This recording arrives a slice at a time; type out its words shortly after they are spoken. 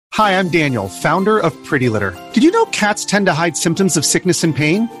Hi, I'm Daniel, founder of Pretty Litter. Did you know cats tend to hide symptoms of sickness and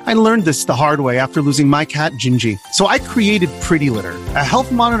pain? I learned this the hard way after losing my cat, Gingy. So I created Pretty Litter, a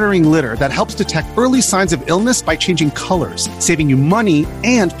health monitoring litter that helps detect early signs of illness by changing colors, saving you money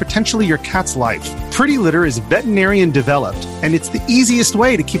and potentially your cat's life. Pretty Litter is veterinarian developed, and it's the easiest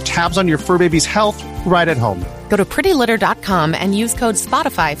way to keep tabs on your fur baby's health right at home. Go to prettylitter.com and use code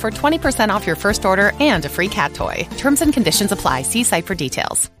SPOTIFY for 20% off your first order and a free cat toy. Terms and conditions apply. See site for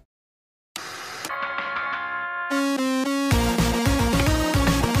details.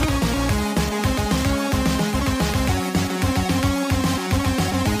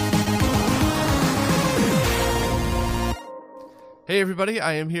 Hey everybody,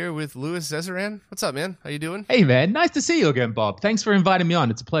 I am here with Louis Zezeran. What's up, man? How you doing? Hey man, nice to see you again, Bob. Thanks for inviting me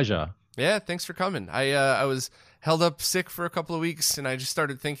on. It's a pleasure. Yeah, thanks for coming. I was held up sick for a couple of weeks, and I just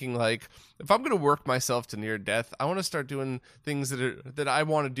started thinking, like, if I'm going to work myself to near death, I want to start doing things that I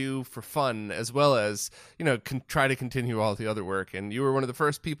want to do for fun, as well as, try to continue all the other work. And you were one of the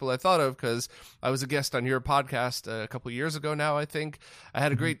first people I thought of because I was a guest on your podcast a couple of years ago now, I think. I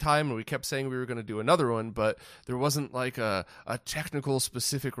had a great time, and we kept saying we were going to do another one, but there wasn't like a technical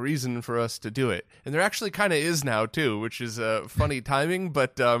specific reason for us to do it. And there actually kind of is now, too, which is funny timing,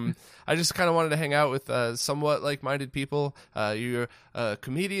 but I just kind of wanted to hang out with somewhat like-minded people. You're a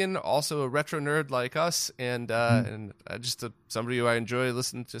comedian, also a retro nerd like us, and just somebody who I enjoy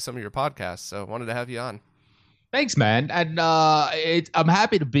listening to some of your podcasts. So I wanted to have you on. Thanks, man. And I'm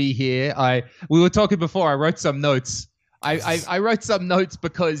happy to be here. We were talking before. I wrote some notes. I wrote some notes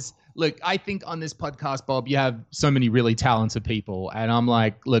because, look, I think on this podcast, Bob, you have so many really talented people. And I'm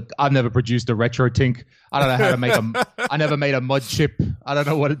like, look, I've never produced a retro tink. I don't know how to make I never made a mod chip. I don't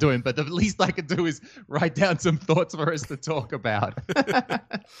know what to do. But the least I can do is write down some thoughts for us to talk about.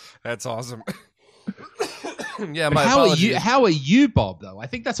 That's awesome. Yeah, how are you, Bob, though? I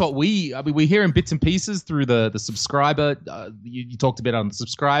think that's what we're hearing bits and pieces through the subscriber. You talked a bit on the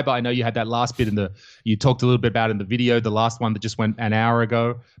subscriber. I know you had that last bit you talked a little bit about in the video, the last one that just went an hour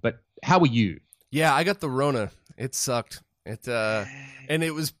ago. But how are you? Yeah, I got the Rona. It sucked. And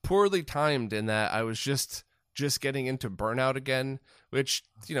it was poorly timed in that I was just getting into burnout again, which,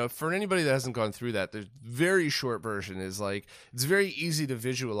 for anybody that hasn't gone through that, the very short version is like, it's very easy to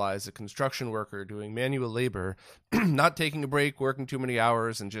visualize a construction worker doing manual labor, not taking a break, working too many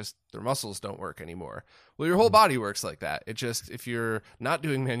hours, and just their muscles don't work anymore. Well, your whole body works like that. It just, if you're not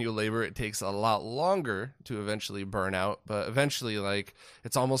doing manual labor, it takes a lot longer to eventually burn out, but eventually, like,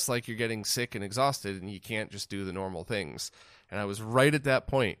 it's almost like you're getting sick and exhausted and you can't just do the normal things. And I was right at that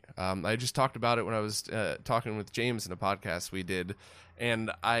point. I just talked about it when I was talking with James in a podcast we did.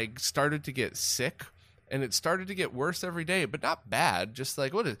 And I started to get sick. And it started to get worse every day, but not bad. Just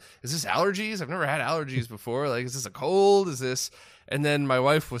like, what is this allergies? I've never had allergies before. Like, is this a cold? Is this? And then my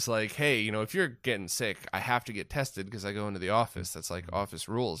wife was like, hey, if you're getting sick, I have to get tested because I go into the office. That's like office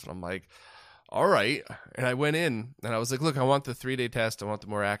rules. And I'm like, all right. And I went in and I was like, look, I want the 3-day test. I want the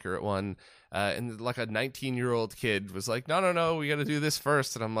more accurate one. And like a 19-year-old kid was like, no, we got to do this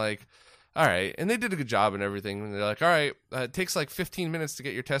first. And I'm like, all right. And they did a good job and everything. And they're like, all right, it takes like 15 minutes to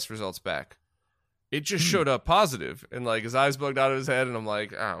get your test results back. It just showed up positive. And like his eyes bugged out of his head. And I'm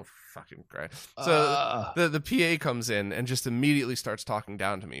like, oh, fucking Christ. So the PA comes in and just immediately starts talking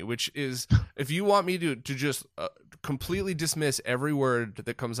down to me, which is, if you want me to just completely dismiss every word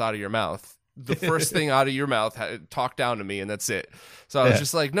that comes out of your mouth, the first thing out of your mouth, talk down to me, and that's it. So I was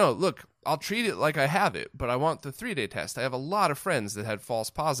just like, no, look, I'll treat it like I have it, but I want the 3-day test. I have a lot of friends that had false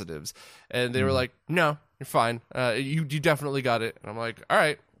positives, and they were like, no, you're fine. You definitely got it. And I'm like, all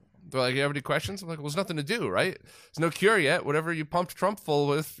right. They're like, you have any questions? I'm like, well, there's nothing to do, right? There's no cure yet. Whatever you pumped Trump full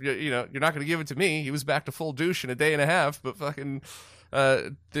with, you're not going to give it to me. He was back to full douche in a day and a half, but fucking...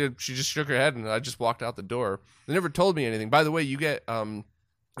 she just shook her head, and I just walked out the door. They never told me anything. By the way, you get... in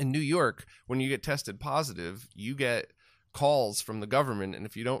New York, when you get tested positive, you get calls from the government, and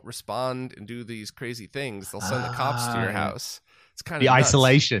if you don't respond and do these crazy things, they'll send the cops to your house. It's kind of the nuts.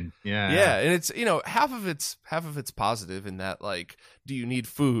 Isolation. Yeah, and it's half of it's positive in that, like, do you need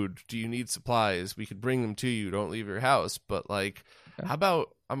food? Do you need supplies? We could bring them to you. Don't leave your house. But like, how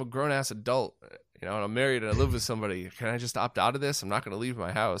about I'm a grown ass adult, and I'm married and I live with somebody. Can I just opt out of this? I'm not going to leave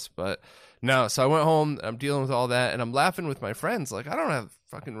my house, but. No, so I went home, I'm dealing with all that, and I'm laughing with my friends, like, I don't have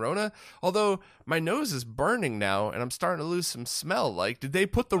fucking Rona, although my nose is burning now, and I'm starting to lose some smell. Like, did they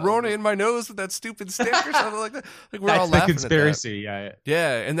put the Rona in my nose with that stupid stick or something like that? Like, we're all laughing conspiracy, at that.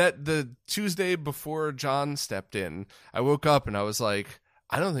 Yeah, and that the Tuesday before John stepped in, I woke up and I was like,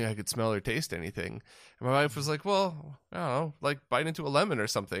 I don't think I could smell or taste anything. And my wife was like, well, I don't know, like bite into a lemon or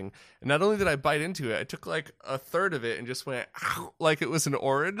something. And not only did I bite into it, I took like a third of it and just went like it was an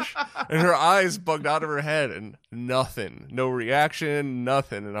orange. And her eyes bugged out of her head and nothing, no reaction,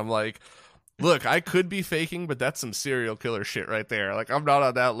 nothing. And I'm like, look, I could be faking, but that's some serial killer shit right there. Like, I'm not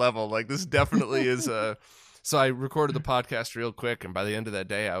on that level. Like, this definitely is a... So I recorded the podcast real quick, and by the end of that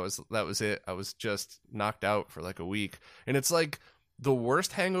day, that was it. I was just knocked out for like a week. And it's like the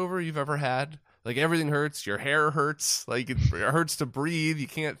worst hangover you've ever had. Like, everything hurts, your hair hurts, like it hurts to breathe, you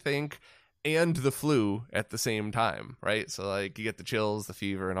can't think, and the flu at the same time, right? So like you get the chills, the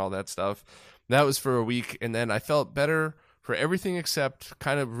fever, and all that stuff. That was for a week, and then I felt better for everything except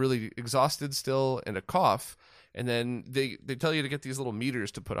kind of really exhausted still and a cough. And then they tell you to get these little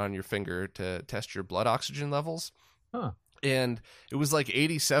meters to put on your finger to test your blood oxygen levels. Huh. And it was like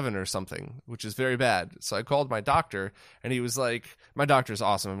 87 or something, which is very bad. So I called my doctor, and he was like, my doctor's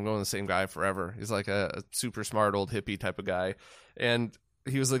awesome. I'm going to the same guy forever. He's like a super smart old hippie type of guy. And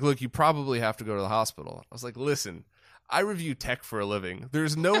he was like, look, you probably have to go to the hospital. I was like, listen, I review tech for a living.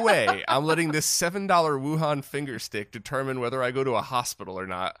 There's no way I'm letting this $7 Wuhan finger stick determine whether I go to a hospital or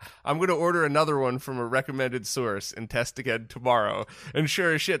not. I'm going to order another one from a recommended source and test again tomorrow. And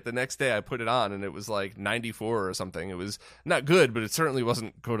sure as shit, the next day I put it on and it was like 94 or something. It was not good, but it certainly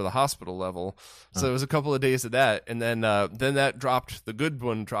wasn't go to the hospital level. So it was a couple of days of that. And then that dropped, the good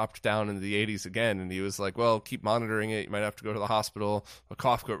one dropped down into the 80s again. And he was like, well, keep monitoring it. You might have to go to the hospital. The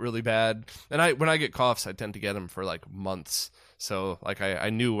cough got really bad. And when I get coughs, I tend to get them for like months. So like I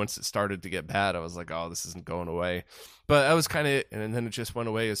knew once it started to get bad, I was like, oh, this isn't going away. But that was kind of it. And then it just went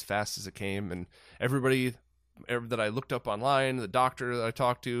away as fast as it came. And everybody that I looked up online, the doctor that I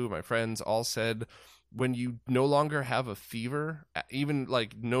talked to, my friends all said, when you no longer have a fever, even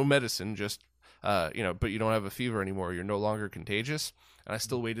like no medicine, just but you don't have a fever anymore, you're no longer contagious. And I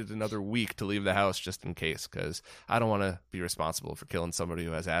still waited another week to leave the house just in case, because I don't want to be responsible for killing somebody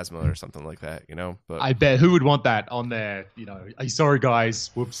who has asthma or something like that, But I bet, who would want that on there? Hey, sorry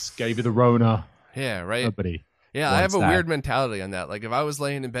guys, whoops, gave you the Rona. Yeah, right. Nobody. Yeah, I have a weird mentality on that. Like if I was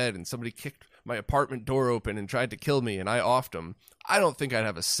laying in bed and somebody kicked my apartment door open and tried to kill me and I offed them, I don't think I'd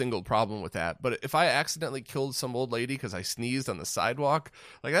have a single problem with that. But if I accidentally killed some old lady because I sneezed on the sidewalk,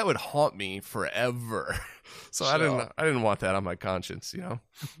 like that would haunt me forever. So sure. I didn't want that on my conscience,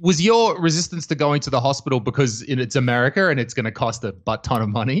 Was your resistance to going to the hospital because it's America and it's going to cost a butt ton of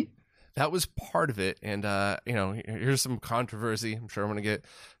money? That was part of it. And, here's some controversy. I'm sure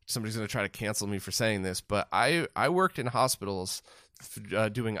somebody's going to try to cancel me for saying this, but I worked in hospitals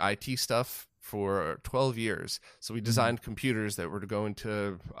doing IT stuff for 12 years. So we designed computers that were to go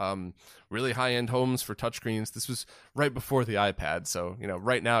into really high-end homes for touchscreens. This was right before the iPad. So,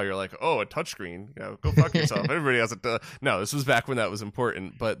 right now you're like, oh, a touchscreen, go fuck yourself. Everybody has it. No, this was back when that was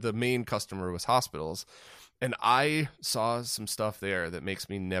important. But the main customer was hospitals. And I saw some stuff there that makes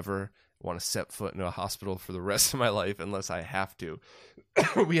me never want to set foot in a hospital for the rest of my life unless I have to.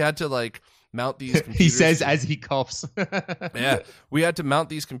 We had to mount these computers. He says as he coughs. Yeah. We had to mount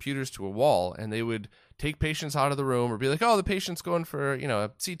these computers to a wall, and they would take patients out of the room or be like, oh, the patient's going for,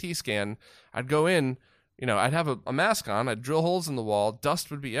 a CT scan. I'd go in, I'd have a mask on. I'd drill holes in the wall. Dust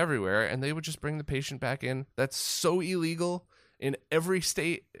would be everywhere, and they would just bring the patient back in. That's so illegal in every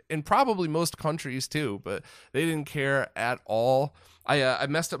state and probably most countries too, but they didn't care at all. I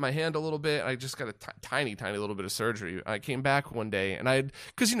messed up my hand a little bit. I just got a tiny little bit of surgery. I came back one day and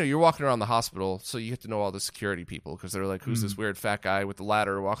because you're walking around the hospital, so you get to know all the security people because they're like, who's this weird fat guy with the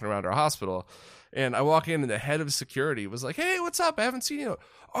ladder walking around our hospital? And I walk in and the head of security was like, hey, what's up? I haven't seen you.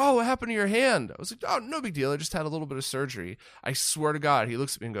 Oh, what happened to your hand? I was like, oh, no big deal. I just had a little bit of surgery. I swear to God, he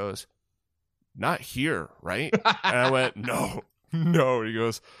looks at me and goes, not here, right? And I went, no. He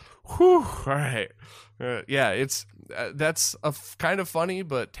goes, whew, all right. That's a kind of funny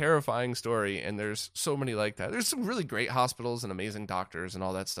but terrifying story, and there's so many like that. There's some really great hospitals and amazing doctors and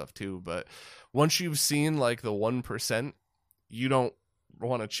all that stuff too, but once you've seen like the 1%, you don't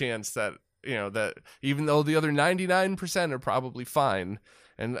want a chance that, that even though the other 99% are probably fine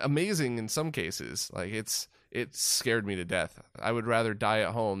and amazing in some cases, like it scared me to death. I would rather die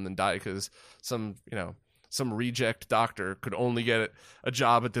at home than die because some reject doctor could only get a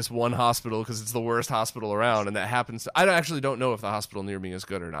job at this one hospital because it's the worst hospital around, and that happens. I actually don't know if the hospital near me is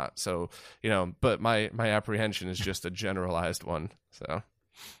good or not. So, but my apprehension is just a generalized one. So,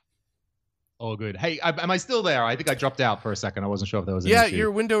 all good. Hey, am I still there? I think I dropped out for a second. I wasn't sure if there was an issue.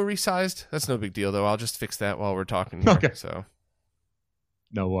 Your window resized. That's no big deal, though. I'll just fix that while we're talking here. Okay. So.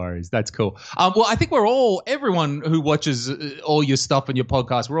 No worries. That's cool. Well, I think everyone who watches all your stuff and your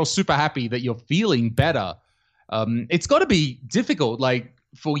podcast, we're all super happy that you're feeling better. It's got to be difficult. Like,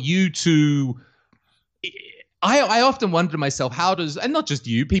 for you to. I often wonder to myself, how does, and not just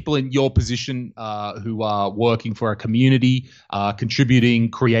you, people in your position who are working for a community, contributing,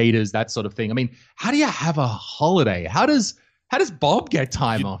 creators, that sort of thing. I mean, how do you have a holiday? How does Bob get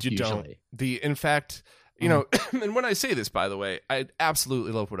time off usually? In fact, you know, and when I say this, by the way, I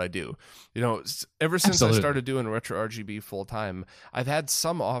absolutely love what I do. You know, ever since I started doing retro RGB full time, I've had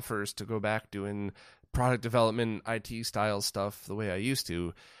some offers to go back doing product development, IT style stuff the way I used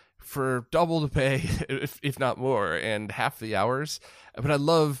to, for double the pay, if not more, and half the hours. But I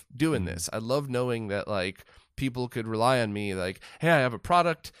love doing this. I love knowing that, like, people could rely on me, like, hey, I have a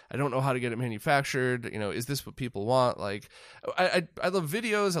product, I don't know how to get it manufactured, you know, is this what people want? Like, I love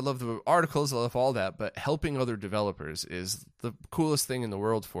videos, I love the articles, I love all that, but helping other developers is the coolest thing in the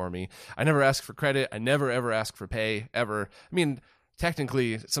world for me. I never ask for credit, I never ever ask for pay, ever. I mean,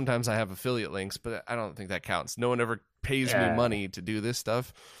 technically, sometimes I have affiliate links, but I don't think that counts. No one ever pays me money to do this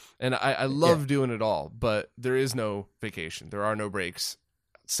stuff. And I love doing it all, but there is no vacation. There are no breaks.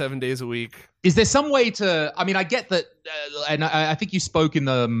 7 days a week. Is there some way to, I mean, I get that, and I think you spoke in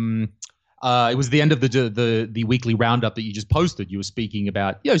the, it was the end of the weekly roundup that you just posted. You were speaking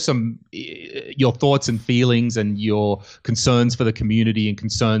about, you know, some, your thoughts and feelings and your concerns for the community and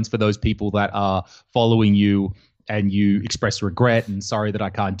concerns for those people that are following you, and you express regret and sorry that I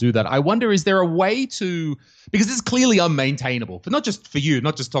can't do that. I wonder, is there a way to, because it's clearly unmaintainable, for not just for you,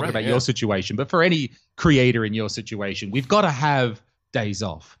 not just talking about your situation, but for any creator in your situation. We've got to have days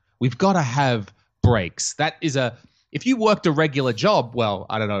off. We've got to have breaks. That is if you worked a regular job, well,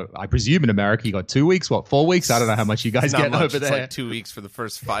 I don't know, I presume in America you got 2 weeks, 4 weeks? I don't know how much you guys get over there. It's like 2 weeks for the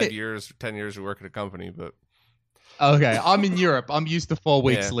first 5 years or 10 years we work at a company, but. Okay, I'm in Europe. I'm used to 4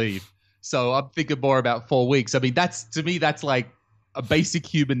 weeks leave. So I'm thinking more about 4 weeks. I mean, to me, that's like a basic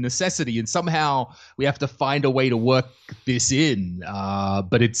human necessity. And somehow we have to find a way to work this in.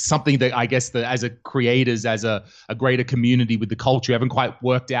 But it's something that I guess that as a creators, as a greater community with the culture, haven't quite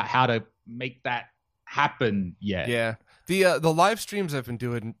worked out how to make that happen yet. Yeah. The live streams I've been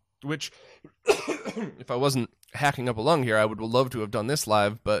doing, which if I wasn't hacking up a lung here, I would love to have done this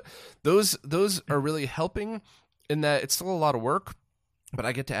live. But those are really helping in that it's still a lot of work. But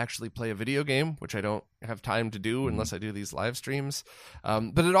I get to actually play a video game, which I don't have time to do unless I do these live streams.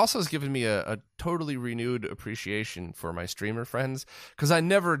 But it also has given me a totally renewed appreciation for my streamer friends, because I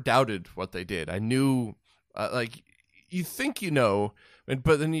never doubted what they did. I knew, like, you think you know,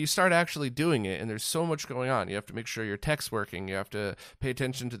 but then you start actually doing it, and there's so much going on. You have to make sure your tech's working. You have to pay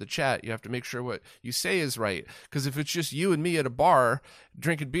attention to the chat. You have to make sure what you say is right. Because if it's just you and me at a bar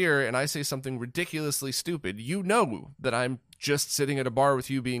drinking beer and I say something ridiculously stupid, you know that I'm just sitting at a bar with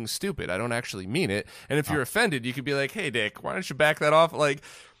you being stupid. I don't actually mean it. And if you're offended, you could be like, hey, Dick, why don't you back that off? Like,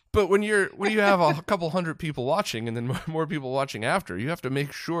 but when you have a couple hundred people watching and then more people watching after, you have to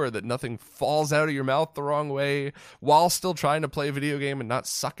make sure that nothing falls out of your mouth the wrong way while still trying to play a video game and not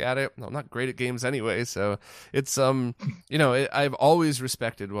suck at it. I'm not great at games anyway, so it's I've always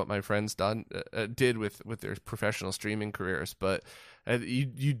respected what my friends did with their professional streaming careers, but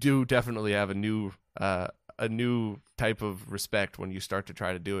you do definitely have a new type of respect when you start to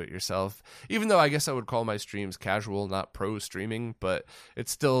try to do it yourself, even though I guess I would call my streams casual, not pro streaming, but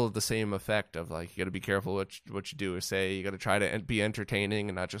it's still the same effect of, like, you got to be careful what you do or say. You got to try to be entertaining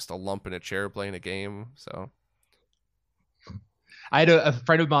and not just a lump in a chair playing a game. So I had a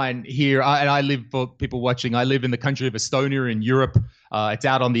friend of mine here, and I live, for people watching, I live in the country of Estonia in Europe. It's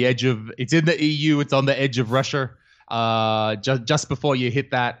out on the edge of, it's in the EU, it's on the edge of Russia, just before you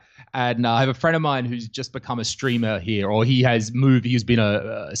hit that. And I have a friend of mine who's just become a streamer here, or he has moved. He's been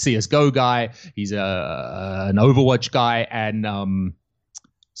a CSGO guy. He's an Overwatch guy. And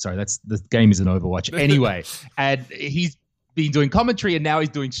sorry, the game is an Overwatch. Anyway, and he's been doing commentary, and now he's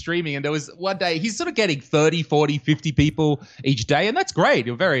doing streaming. And there was one day he's sort of getting 30, 40, 50 people each day. And that's great.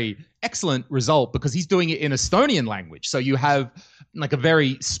 A very excellent result, because he's doing it in Estonian language. So you have like a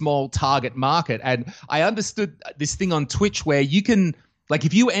very small target market. And I understood this thing on Twitch where you can, like,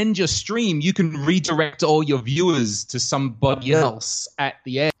 if you end your stream, you can redirect all your viewers to somebody else at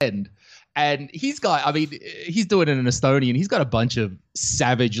the end. And he's doing it in Estonian. He's got a bunch of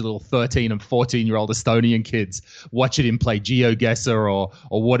savage little 13 and 14-year-old Estonian kids watching him play GeoGuessr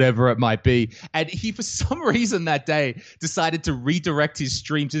or whatever it might be. And he, for some reason that day, decided to redirect his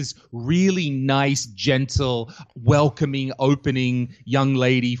stream to this really nice, gentle, welcoming, opening young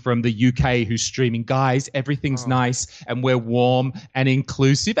lady from the UK who's streaming. Guys, everything's nice and we're warm and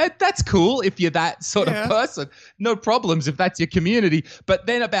inclusive. And that's cool if you're that sort of person. No problems if that's your community. But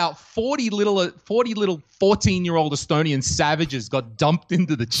then about 40 little 14-year-old Estonian savages got dumped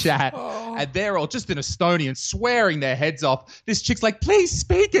into the chat, and they're all just in Estonian swearing their heads off. This chick's like, please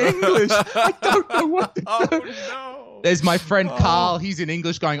speak English. I don't know what to do. No. There's my friend Carl. He's in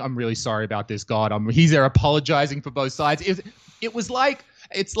English going, I'm really sorry about this, God. He's there apologizing for both sides. It was like,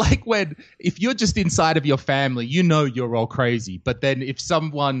 it's like when, if you're just inside of your family, you know you're all crazy. But then if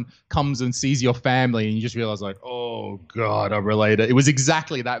someone comes and sees your family and you just realize like, oh God, I'm related. It was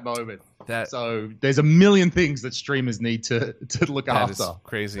exactly that moment. So there's a million things that streamers need to look after. That is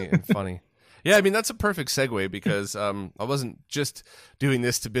crazy and funny. Yeah, I mean, that's a perfect segue because I wasn't just doing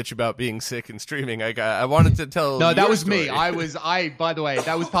this to bitch about being sick and streaming. I wanted to tell No, that was story. me. By the way,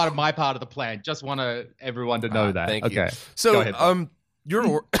 that was part of the plan. Just want everyone to know that. Thank you. Okay. So, go ahead.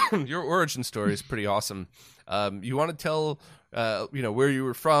 Your origin story is pretty awesome. You want to tell where you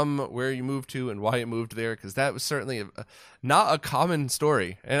were from, where you moved to, and why you moved there, because that was certainly not a common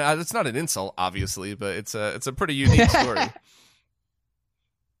story, and it's not an insult, obviously, but it's a pretty unique story.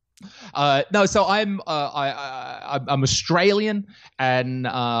 No, so I'm Australian, and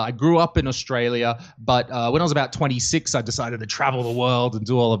I grew up in Australia. But when I was about 26, I decided to travel the world and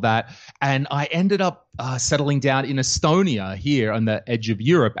do all of that, and I ended up settling down in Estonia here on the edge of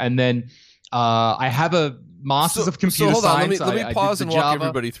Europe. And then I have a master's of computer hold on, science. Let me pause and walk Java.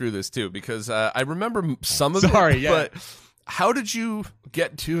 everybody through this too, because I remember some of Sorry, it. yeah. But how did you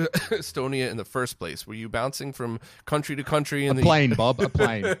get to Estonia in the first place? Were you bouncing from country to country in a plane, Bob? A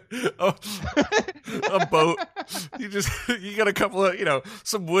plane. A boat. You got a couple of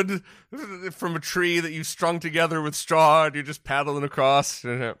some wood from a tree that you strung together with straw, and you're just paddling across.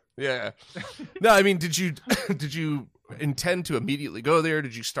 Yeah. No, I mean, did you intend to immediately go there?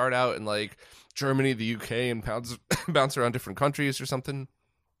 Did you start out in like Germany, the UK, and bounce around different countries or something?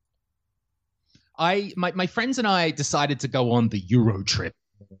 My friends and I decided to go on the Euro trip.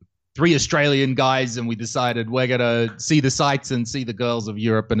 3 Australian guys, and we decided we're going to see the sights and see the girls of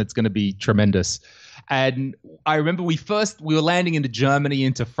Europe, and it's going to be tremendous. And I remember we were landing into Germany,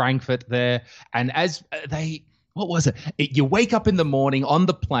 into Frankfurt there, and what was it? You wake up in the morning on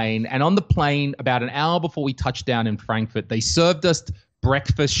the plane, and on the plane, about an hour before we touched down in Frankfurt, they served us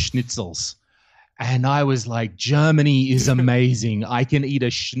breakfast schnitzels. And I was like, Germany is amazing. I can eat a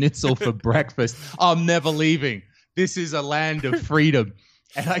schnitzel for breakfast. I'm never leaving. This is a land of freedom.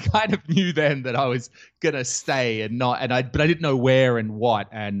 And I kind of knew then that I was going to stay but I didn't know where and what.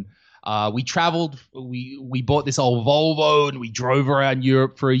 And we traveled, we bought this old Volvo and we drove around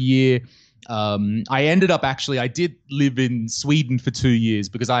Europe for a year. I did live in Sweden for 2 years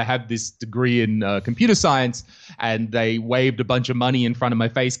because I have this degree in computer science, and they waved a bunch of money in front of my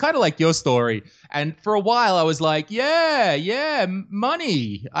face, kind of like your story. And for a while I was like, yeah,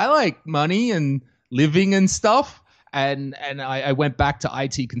 money. I like money and living and stuff. And I went back to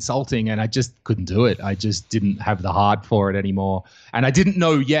IT consulting, and I just couldn't do it. I just didn't have the heart for it anymore. And I didn't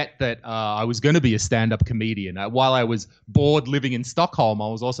know yet that I was going to be a stand-up comedian. While I was bored living in Stockholm, I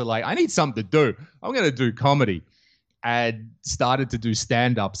was also like, I need something to do. I'm going to do comedy. And started to do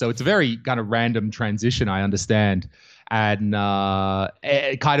stand-up. So it's a very kind of random transition, I understand. And the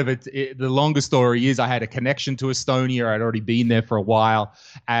longer story is I had a connection to Estonia. I'd already been there for a while.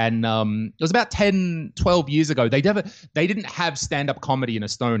 And it was about 10, 12 years ago. They didn't have stand-up comedy in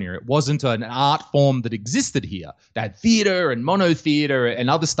Estonia. It wasn't an art form that existed here. They had theater and mono theater and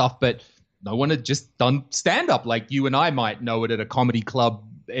other stuff, but no one had just done stand-up like you and I might know it at a comedy club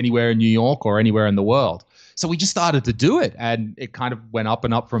anywhere in New York or anywhere in the world. So we just started to do it, and it kind of went up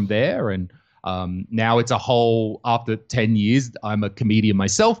and up from there. And now it's after 10 years, I'm a comedian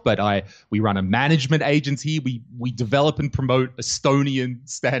myself, but we run a management agency. We develop and promote Estonian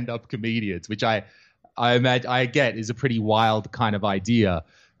stand-up comedians, which I get is a pretty wild kind of idea.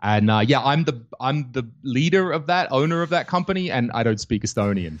 And I'm the leader of that, owner of that company, and I don't speak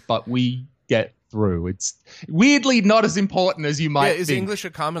Estonian, but we get through. It's weirdly not as important as you might think. Is English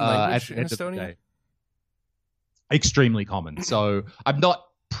a common language in Estonia? Extremely common. So I'm not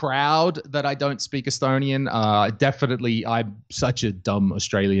proud that I don't speak Estonian. Definitely, I'm such a dumb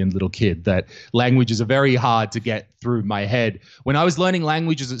Australian little kid that languages are very hard to get through my head. When I was learning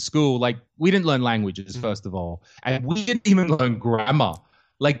languages at school, like we didn't learn languages, first of all, and we didn't even learn grammar.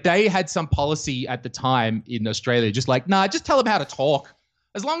 Like they had some policy at the time in Australia, just like, nah, just tell them how to talk.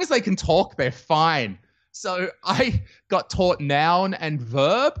 As long as they can talk, they're fine. So I got taught noun and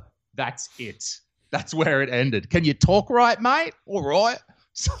verb. That's it. That's where it ended. Can you talk right, mate? All right.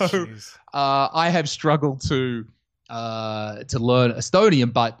 So I have struggled to learn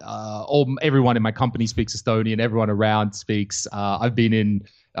Estonian, but everyone in my company speaks Estonian. Everyone around speaks. I've been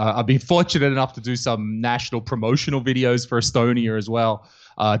fortunate enough to do some national promotional videos for Estonia as well.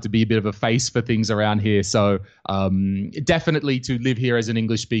 to be a bit of a face for things around here. So definitely to live here as an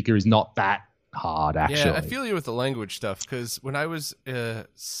English speaker is not that hard, actually. Yeah, I feel you with the language stuff, because when I was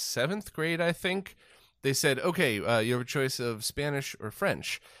 7th grade, I think, they said, okay, you have a choice of Spanish or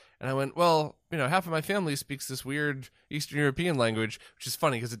French. And I went, well, half of my family speaks this weird Eastern European language, which is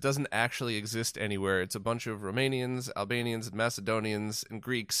funny because it doesn't actually exist anywhere. It's a bunch of Romanians, Albanians, and Macedonians, and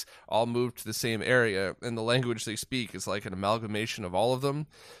Greeks all moved to the same area, and the language they speak is like an amalgamation of all of them.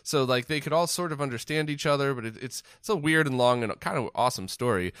 So like they could all sort of understand each other, but it's a weird and long and kind of awesome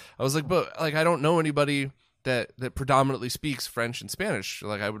story. I was like, but like I don't know anybody that predominantly speaks French and Spanish.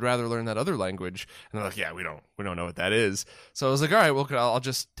 Like I would rather learn that other language. And they're like, yeah, we don't know what that is. So I was like, all right, well, I'll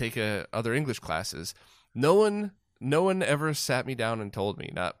just take other English classes. No one ever sat me down and told me,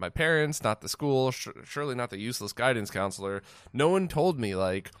 not my parents, not the school, surely not the useless guidance counselor. No one told me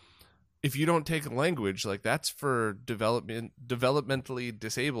like, if you don't take a language, like that's for developmentally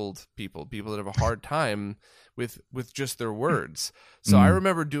disabled people that have a hard time with just their words. So I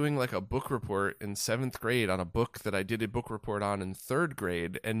remember doing like a book report in 7th grade on a book that I did a book report on in 3rd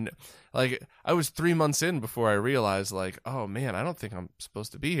grade. And like I was 3 months in before I realized like, oh man, I don't think I'm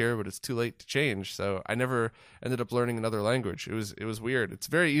supposed to be here, but it's too late to change. So I never ended up learning another language. It was weird. It's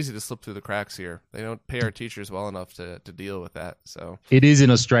very easy to slip through the cracks here. They don't pay our teachers well enough to deal with that. So it is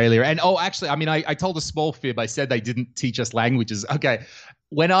in Australia. And actually, I mean, I told a small fib. I said they didn't teach us languages. Okay.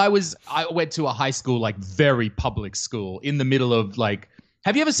 When I went to a high school, like very public school in the middle of like,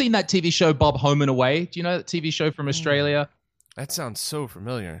 have you ever seen that TV show, Bob Home and Away? Do you know that TV show from Australia? That sounds so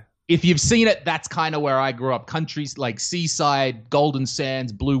familiar. If you've seen it, that's kind of where I grew up. Countries like seaside, golden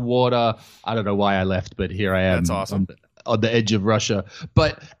sands, blue water. I don't know why I left, but here I am. That's awesome. On the edge of Russia.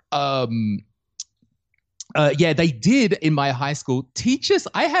 But yeah, they did in my high school teach us.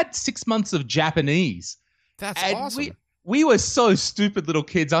 I had 6 months of Japanese. That's awesome. We were so stupid little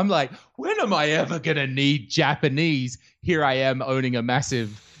kids. I'm like, when am I ever going to need Japanese? Here I am owning a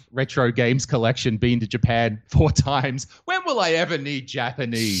massive retro games collection, been to Japan 4 times. When will I ever need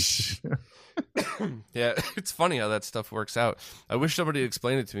Japanese? Yeah, it's funny how that stuff works out. I wish somebody had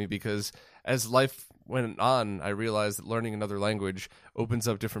explained it to me, because as life went on, I realized that learning another language opens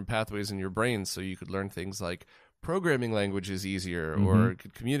up different pathways in your brain, so you could learn things like programming languages easier or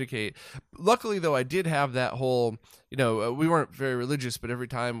could communicate. Luckily, though, I did have that whole, we weren't very religious, but every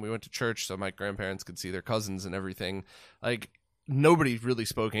time we went to church so my grandparents could see their cousins and everything, like nobody really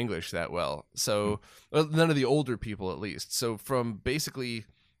spoke English that well. So none of the older people, at least. So from basically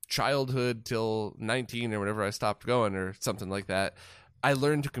childhood till 19 or whenever I stopped going or something like that, I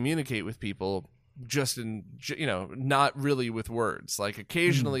learned to communicate with people just in, not really with words. Like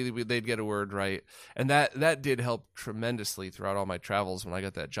occasionally they'd get a word right. And that did help tremendously throughout all my travels when I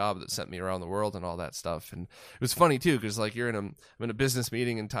got that job that sent me around the world and all that stuff. And it was funny too, because like I'm in a business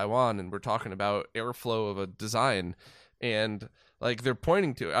meeting in Taiwan and we're talking about airflow of a design, and like they're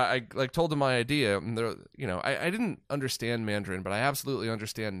pointing to, I like told them my idea, and they're, I didn't understand Mandarin, but I absolutely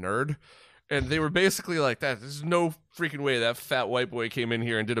understand nerd. And they were basically like, there's no freaking way that fat white boy came in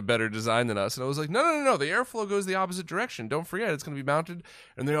here and did a better design than us. And I was like, no. The airflow goes the opposite direction. Don't forget, it's going to be mounted.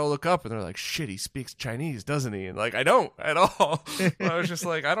 And they all look up and they're like, shit, he speaks Chinese, doesn't he? And like, I don't at all. I was just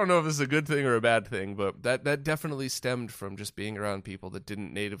like, I don't know if this is a good thing or a bad thing. But that definitely stemmed from just being around people that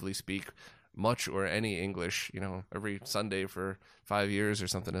didn't natively speak much or any English, every Sunday for 5 years or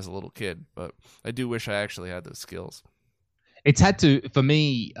something as a little kid. But I do wish I actually had those skills. It's had to, for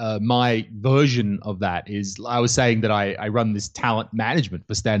me, my version of that is, I was saying that I run this talent management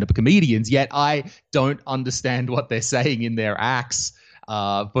for stand-up comedians, yet I don't understand what they're saying in their acts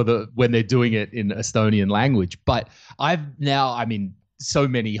when they're doing it in Estonian language. But so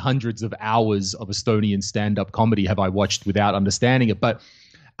many hundreds of hours of Estonian stand-up comedy have I watched without understanding it. But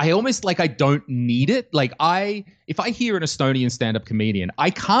I almost I don't need it. Like if I hear an Estonian stand-up comedian, I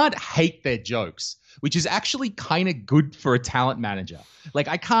can't hate their jokes, which is actually kind of good for a talent manager. Like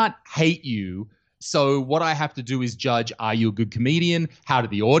I can't hate you. So what I have to do is judge, are you a good comedian? How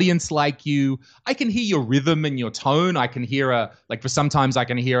did the audience like you? I can hear your rhythm and your tone. I can hear sometimes I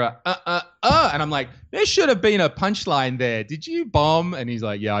can hear and I'm like, there should have been a punchline there. Did you bomb? And he's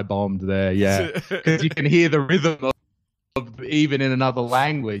like, yeah, I bombed there. Yeah. Because you can hear the rhythm of even in another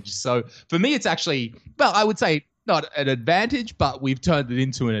language. So for me, it's actually, well, I would say not an advantage, but we've turned it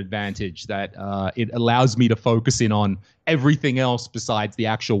into an advantage that it allows me to focus in on everything else besides the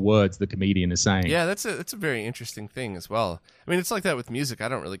actual words the comedian is saying. Yeah, that's a very interesting thing as well. I mean, it's like that with music. I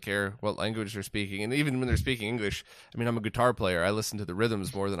don't really care what language they're speaking, and even when they're speaking English, I mean, I'm a guitar player. I listen to the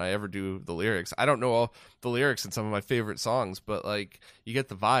rhythms more than I ever do the lyrics. I don't know all the lyrics in some of my favorite songs, but like you get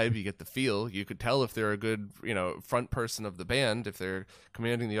the vibe, you get the feel. You could tell if they're a good, front person of the band, if they're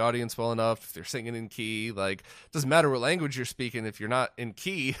commanding the audience well enough, if they're singing in key. Like, it doesn't matter what language you're speaking. If you're not in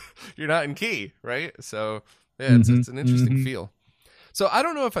key, you're not in key, right? So yeah, it's an interesting feel. So I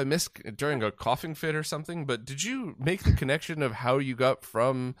don't know if I missed during a coughing fit or something, but did you make the connection of how you got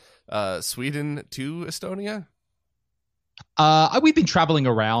from Sweden to Estonia? We've been traveling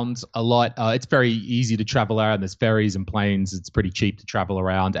around a lot. It's very easy to travel around. There's ferries and planes. It's pretty cheap to travel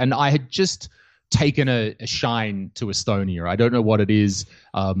around. And I had just taken a shine to Estonia. I don't know what it is,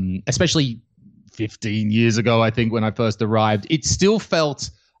 especially 15 years ago, I think, when I first arrived. It still felt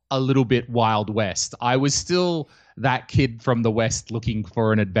a little bit Wild West. I was still that kid from the West looking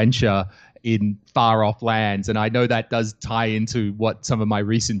for an adventure in far off lands. And I know that does tie into what some of my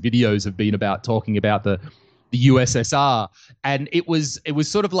recent videos have been about, talking about the USSR. And it was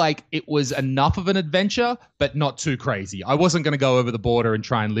sort of like, it was enough of an adventure, but not too crazy. I wasn't going to go over the border and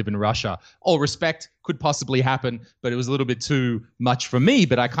try and live in Russia. All respect, could possibly happen, but it was a little bit too much for me.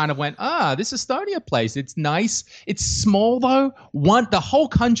 But I kind of went, this Estonia place, it's nice. It's small though. The whole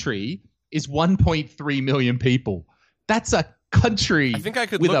country is 1.3 million people. That's a country. I think I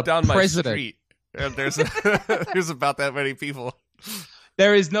could with look a down president. my street and there's there's about that many people.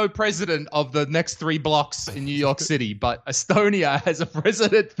 There is no president of the next 3 blocks in New York City, but Estonia has a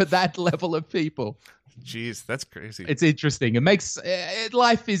president for that level of people. Jeez, that's crazy. It's interesting. It makes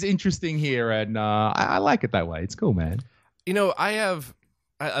life is interesting here, and I like it that way. It's cool, man.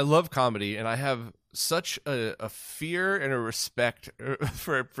 I love comedy, and I have such a fear and a respect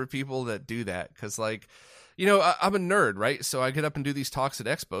for people that do that, because like, I'm a nerd, right? So I get up and do these talks at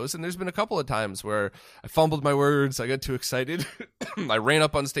expos, and there's been a couple of times where I fumbled my words, I got too excited, I ran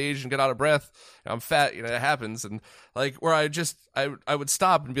up on stage and got out of breath. I'm fat, it happens, and like where I would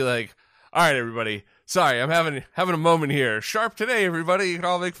stop and be like, all right, everybody, sorry, I'm having a moment here. Sharp today, everybody. You can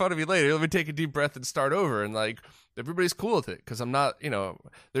all make fun of me later. Let me take a deep breath and start over. And like, everybody's cool with it, because I'm not,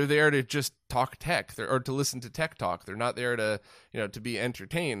 they're there to just talk tech or to listen to tech talk. They're not there to, to be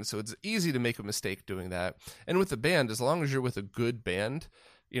entertained. So it's easy to make a mistake doing that. And with the band, as long as you're with a good band,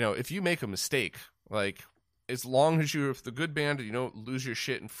 if you make a mistake, like, as long as you're with the good band and you don't lose your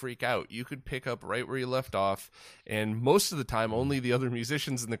shit and freak out, you could pick up right where you left off. And most of the time, only the other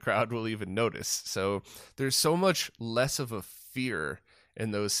musicians in the crowd will even notice. So there's so much less of a fear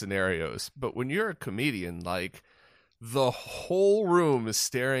in those scenarios. But when you're a comedian, like, the whole room is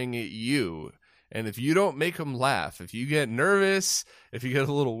staring at you. And if you don't make them laugh, if you get nervous, if you get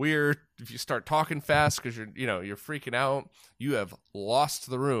a little weird, if you start talking fast because you're freaking out, you have lost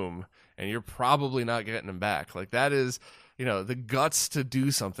the room, and you're probably not getting them back. Like, that is, the guts to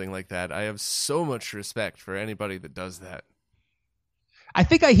do something like that. I have so much respect for anybody that does that. I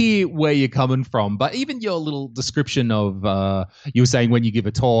think I hear where you're coming from, but even your little description of you were saying when you give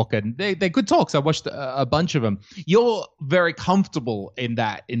a talk, and they're good talks. I watched a bunch of them. You're very comfortable in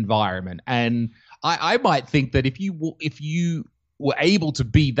that environment, and I might think that if you were able to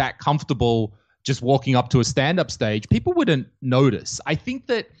be that comfortable just walking up to a stand-up stage, people wouldn't notice. I think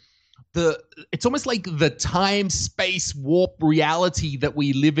that it's almost like the time-space warp reality that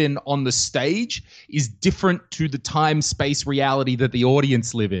we live in on the stage is different to the time-space reality that the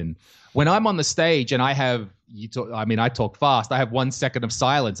audience live in. When I'm on the stage and I talk fast. I have 1 second of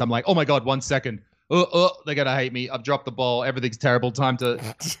silence. I'm like, oh my God, 1 second. They're going to hate me. I've dropped the ball. Everything's terrible. Time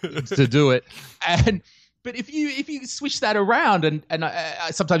to do it. But if you switch that around and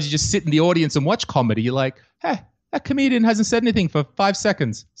sometimes you just sit in the audience and watch comedy, you're like, hey, that comedian hasn't said anything for 5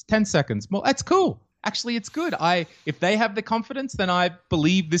 seconds. It's 10 seconds. Well, that's cool. Actually, it's good. If they have the confidence, then I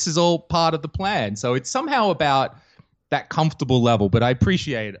believe this is all part of the plan. So it's somehow about that comfortable level. But I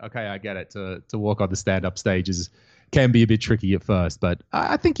appreciate, okay, I get it. To walk on the stand-up stages can be a bit tricky at first. But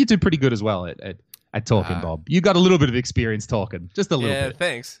I think you do pretty good as well at talking, Bob. You got a little bit of experience talking. Just a little bit. Yeah,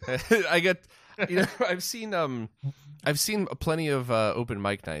 thanks. I get... I've seen plenty of open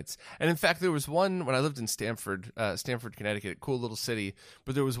mic nights, and in fact, there was one when I lived in Stamford, Connecticut, cool little city.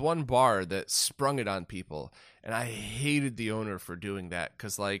 But there was one bar that sprung it on people, and I hated the owner for doing that,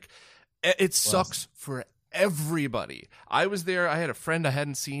 because like it sucks for everybody. I was there. I had a friend I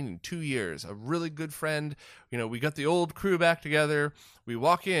hadn't seen in 2 years, a really good friend. We got the old crew back together. We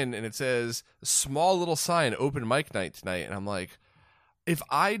walk in, and it says a small little sign, open mic night tonight, and I'm like, if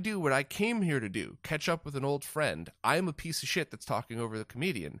I do what I came here to do, catch up with an old friend, I'm a piece of shit that's talking over the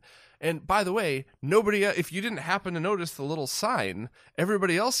comedian. And by the way, nobody, if you didn't happen to notice the little sign,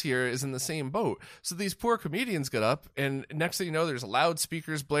 everybody else here is in the same boat. So these poor comedians get up, and next thing you know, there's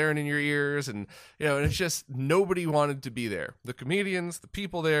loudspeakers blaring in your ears, and and it's just nobody wanted to be there. The comedians, the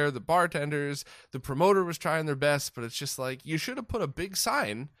people there, the bartenders, the promoter was trying their best, but it's just like, you should have put a big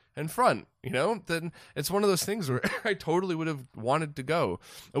sign in front, then it's one of those things where I totally would have wanted to go.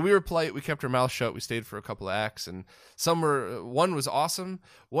 And we were polite. We kept our mouth shut. We stayed for a couple of acts, and one was awesome.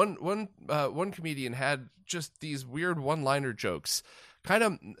 One comedian had just these weird one-liner jokes. Kind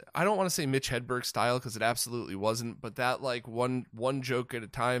of, I don't want to say Mitch Hedberg style, because it absolutely wasn't, but that like one joke at a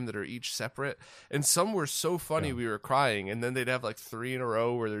time that are each separate. And some were so funny we were crying, and then they'd have like 3 in a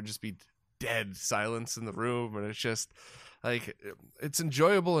row where there'd just be dead silence in the room, and it's just like, it's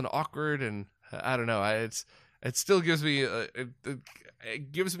enjoyable and awkward, and I don't know. It still gives me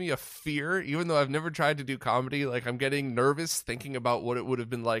it gives me a fear, even though I've never tried to do comedy. Like, I'm getting nervous thinking about what it would have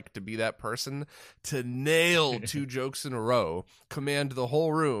been like to be that person, to nail 2 jokes in a row, command the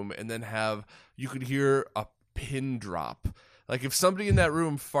whole room, and then you could hear a pin drop. Like, if somebody in that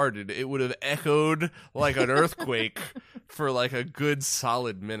room farted, it would have echoed like an earthquake for like a good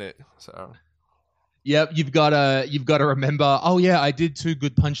solid minute. So. Yep, you've got to remember, oh yeah, I did 2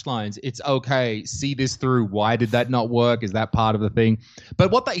 good punchlines. It's okay. See this through. Why did that not work? Is that part of the thing?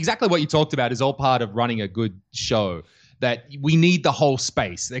 But exactly what you talked about is all part of running a good show, that we need the whole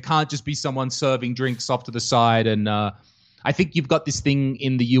space. There can't just be someone serving drinks off to the side. And I think you've got this thing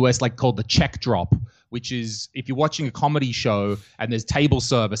in the US like called the check drop, which is if you're watching a comedy show and there's table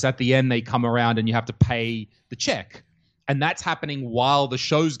service, at the end they come around and you have to pay the check. And that's happening while the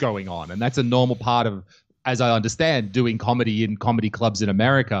show's going on. And that's a normal part of, as I understand, doing comedy in comedy clubs in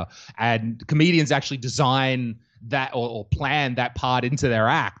America. And comedians actually design that or plan that part into their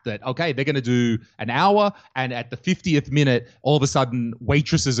act, that, okay, they're going to do an hour, and at the 50th minute, all of a sudden,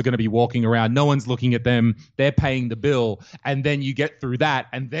 waitresses are going to be walking around. No one's looking at them. They're paying the bill. And then you get through that,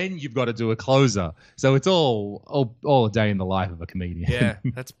 and then you've got to do a closer. So it's all a day in the life of a comedian. Yeah,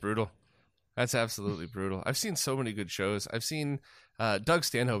 that's brutal. That's absolutely brutal. I've seen so many good shows. I've seen Doug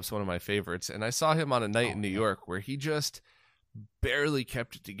Stanhope's one of my favorites, and I saw him on a night in New York where he just barely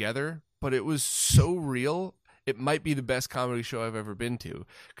kept it together, but it was so real. It might be the best comedy show I've ever been to,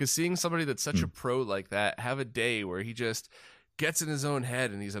 because seeing somebody that's such a pro like that have a day where he just gets in his own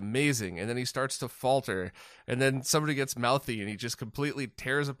head and he's amazing, and then he starts to falter, and then somebody gets mouthy and he just completely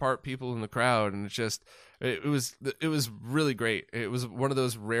tears apart people in the crowd, and it was really great. It was one of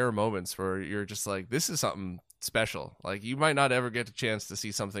those rare moments where you're just like, this is something special. Like, you might not ever get a chance to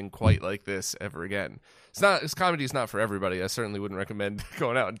see something quite like this ever again. Comedy is not for everybody. I certainly wouldn't recommend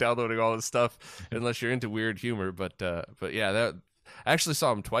going out and downloading all this stuff unless you're into weird humor. But yeah, I actually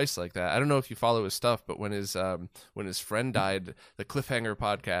saw him twice like that. I don't know if you follow his stuff, but when his friend died, the Cliffhanger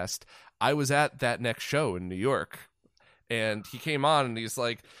podcast, I was at that next show in New York. And he came on, and he's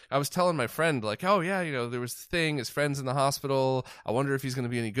like, I was telling my friend, like, oh, yeah, there was this thing. His friend's in the hospital. I wonder if he's going to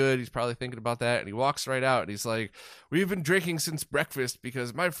be any good. He's probably thinking about that. And he walks right out, and he's like, we've been drinking since breakfast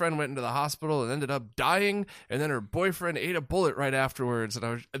because my friend went into the hospital and ended up dying. And then her boyfriend ate a bullet right afterwards.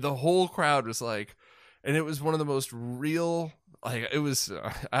 And the whole crowd was like, and it was one of the most real, like, it was,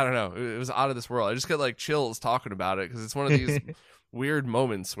 I don't know, it was out of this world. I just get like chills talking about it, because it's one of these weird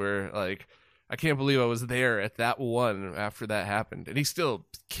moments where, like, I can't believe I was there at that one after that happened. And he still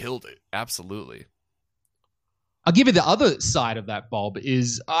killed it. Absolutely. I'll give you the other side of that, Bob,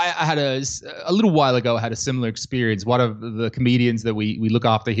 is I had a little while ago, I had a similar experience. One of the comedians that we look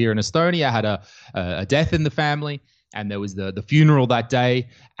after here in Estonia had a death in the family, and there was the funeral that day.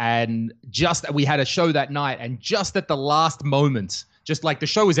 And we had a show that night, and just at the last moment, just like the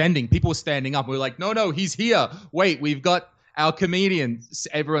show was ending, people were standing up. We were like, no, he's here. Wait, we've got our comedian.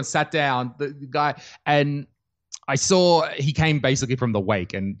 Everyone sat down, the guy, and I saw he came basically from the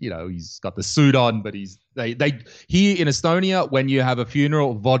wake, and he's got the suit on, but they here in Estonia, when you have a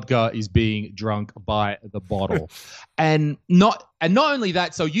funeral, vodka is being drunk by the bottle. and not only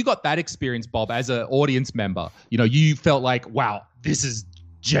that, so you got that experience, Bob, as an audience member. You felt like, wow, this is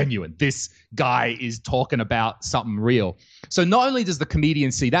genuine. This guy is talking about something real. So not only does the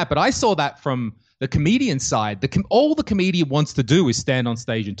comedian see that, but I saw that from the comedian side. All the comedian wants to do is stand on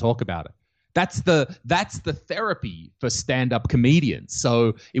stage and talk about it. That's the therapy for stand-up comedians.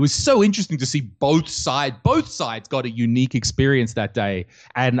 So it was so interesting to see both sides. Both sides got a unique experience that day,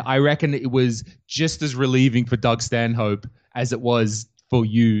 and I reckon it was just as relieving for Doug Stanhope as it was for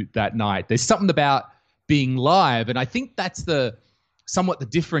you that night. There's something about being live, and I think that's somewhat the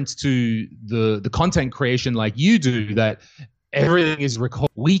difference to the content creation like you do, that everything is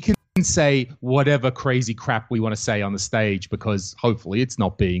recorded. We can say whatever crazy crap we want to say on the stage because hopefully it's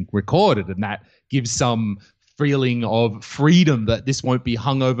not being recorded, and that gives some feeling of freedom that this won't be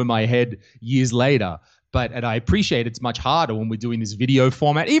hung over my head years later. And I appreciate it's much harder when we're doing this video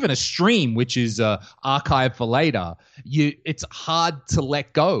format, even a stream, which is archived for later. It's hard to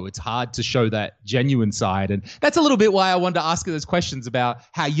let go. It's hard to show that genuine side. And that's a little bit why I wanted to ask you those questions about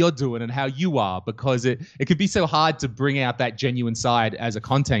how you're doing and how you are, because it could be so hard to bring out that genuine side as a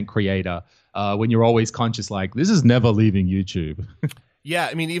content creator when you're always conscious like, this is never leaving YouTube. Yeah,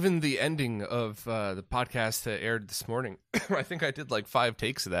 I mean, even the ending of the podcast that aired this morning, I think I did like 5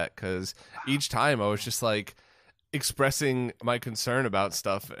 takes of that because each time I was just like expressing my concern about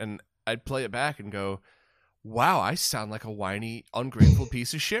stuff, and I'd play it back and go, wow, I sound like a whiny, ungrateful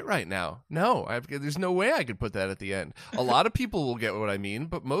piece of shit right now. No, there's no way I could put that at the end. A lot of people will get what I mean,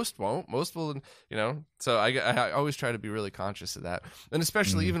 but most won't. Most will, so I always try to be really conscious of that. And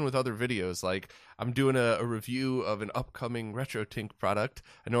especially even with other videos, like I'm doing a review of an upcoming RetroTink product.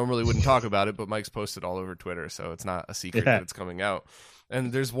 I normally wouldn't talk about it, but Mike's posted all over Twitter, so it's not a secret that it's coming out.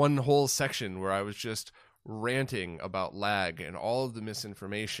 And there's one whole section where I was just ranting about lag and all of the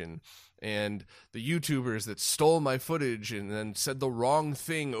misinformation and the YouTubers that stole my footage and then said the wrong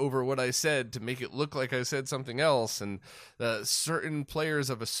thing over what I said to make it look like I said something else, and certain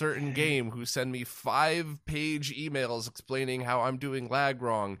players of a certain game who send me 5-page emails explaining how I'm doing lag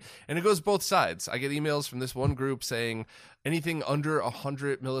wrong. And it goes both sides. I get emails from this one group saying anything under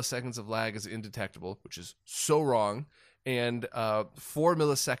 100 milliseconds of lag is indetectable, which is so wrong. And 4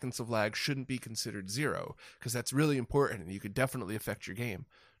 milliseconds of lag shouldn't be considered 0 because that's really important and you could definitely affect your game.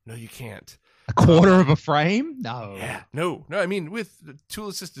 No, you can't. A quarter of a frame? No. Yeah, no. I mean, with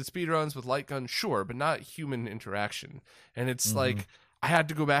tool-assisted speedruns with light guns, sure, but not human interaction. And it's like I had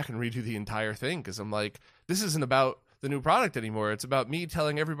to go back and redo the entire thing because I'm like, this isn't about the new product anymore. It's about me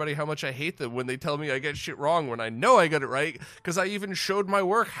telling everybody how much I hate them when they tell me I get shit wrong when I know I got it right because I even showed my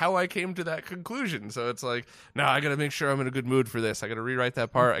work how I came to that conclusion. So it's like, no, I got to make sure I'm in a good mood for this. I got to rewrite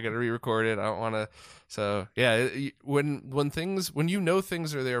that part. I got to re-record it. I don't want to. So yeah, when you know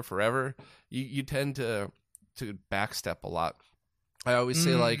things are there forever, you tend to backstep a lot. I always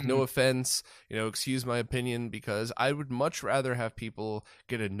say, like, no offense, excuse my opinion, because I would much rather have people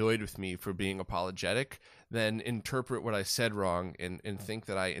get annoyed with me for being apologetic than interpret what I said wrong and think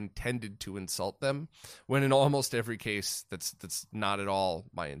that I intended to insult them, when in almost every case, that's not at all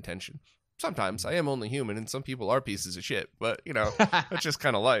my intention. Sometimes I am only human, and some people are pieces of shit, but, that's just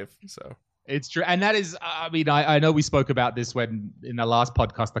kind of life, so... It's true. And that is, I mean, I know we spoke about this when in the last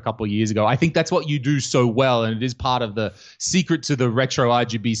podcast a couple of years ago. I think that's what you do so well. And it is part of the secret to the retro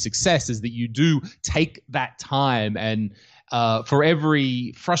RGB success is that you do take that time and for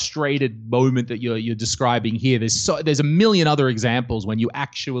every frustrated moment that you're describing here, there's a million other examples when you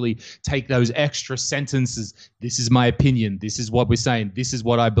actually take those extra sentences. This is my opinion. This is what we're saying. This is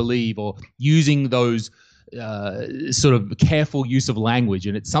what I believe, or using those sort of careful use of language,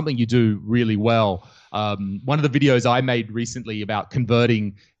 and it's something you do really well. One of the videos I made recently about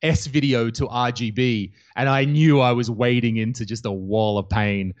converting S video to RGB, and I knew I was wading into just a wall of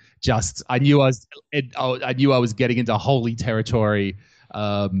pain. I knew I was getting into holy territory,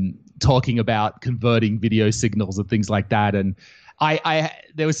 talking about converting video signals and things like that. And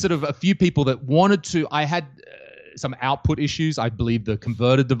there was sort of a few people that wanted to. I had some output issues. I believe the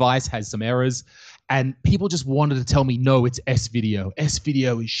converter device has some errors. And people just wanted to tell me, no, it's S video. S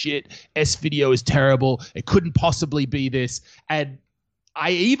video is shit. S video is terrible. It couldn't possibly be this. And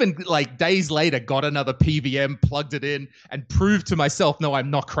I even, like, days later, got another PVM, plugged it in, and proved to myself, no,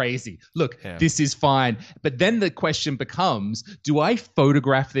 I'm not crazy. Look, This is fine. But then the question becomes, do I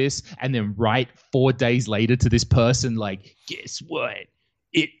photograph this and then write 4 days later to this person, like, guess what?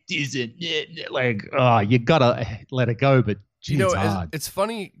 It isn't. Like, you got to let it go. But it's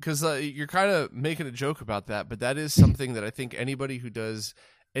funny because you're kind of making a joke about that, but that is something that I think anybody who does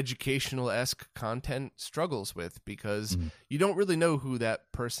educational-esque content struggles with, because you don't really know who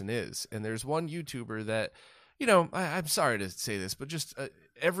that person is. And there's one YouTuber that, I'm sorry to say this, but just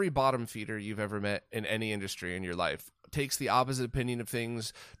every bottom feeder you've ever met in any industry in your life takes the opposite opinion of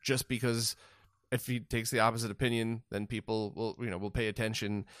things just because... If he takes the opposite opinion, then people will pay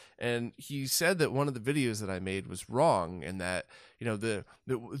attention. And he said that one of the videos that I made was wrong, and that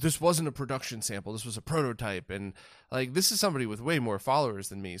this wasn't a production sample, this was a prototype. And like, this is somebody with way more followers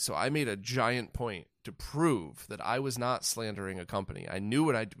than me, so I made a giant point to prove that I was not slandering a company. I knew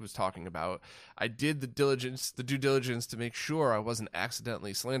what I was talking about. I did the due diligence to make sure I wasn't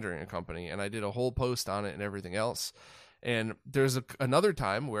accidentally slandering a company, and I did a whole post on it and everything else. And there's another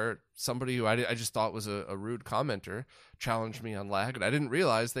time where somebody who I just thought was a rude commenter challenged me on lag, and I didn't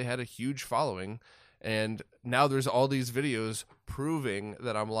realize they had a huge following. And now there's all these videos proving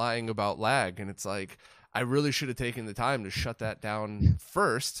that I'm lying about lag. And it's like, I really should have taken the time to shut that down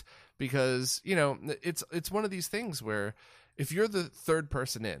first, because, you know, it's one of these things where if you're the third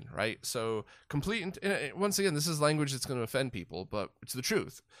person in, right? So complete, and once again, this is language that's going to offend people, but it's the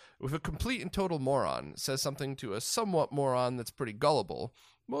truth. If a complete and total moron says something to a somewhat moron that's pretty gullible,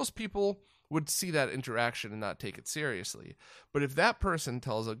 most people would see that interaction and not take it seriously. But if that person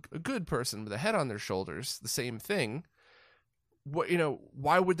tells a good person with a head on their shoulders the same thing,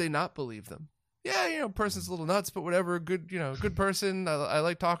 why would they not believe them? Yeah, person's a little nuts, but whatever, good person. I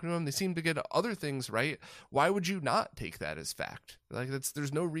like talking to them. They seem to get other things right. Why would you not take that as fact? Like,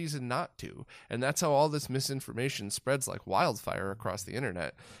 there's no reason not to. And that's how all this misinformation spreads like wildfire across the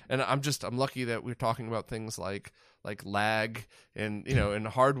internet. And I'm lucky that we're talking about things like lag and, and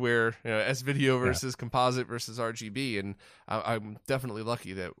hardware, S-video versus composite versus RGB. And I'm definitely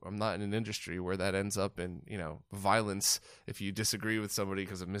lucky that I'm not in an industry where that ends up in, violence if you disagree with somebody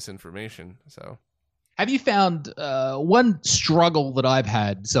because of misinformation. So. Have you found one struggle that I've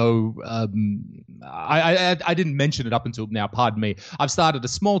had? So I didn't mention it up until now, pardon me. I've started a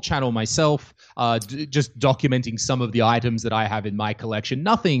small channel myself, just documenting some of the items that I have in my collection.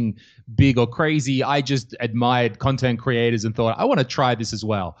 Nothing big or crazy. I just admired content creators and thought, I want to try this as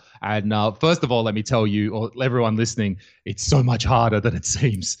well. And first of all, let me tell you, or everyone listening, it's so much harder than it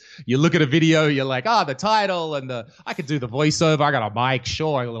seems. You look at a video, you're like, the title and I could do the voiceover. I got a mic,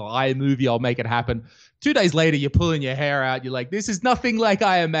 sure, a little iMovie, I'll make it happen. 2 days later, you're pulling your hair out. You're like, this is nothing like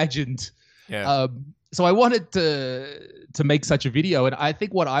I imagined. Yeah. So I wanted to make such a video. And I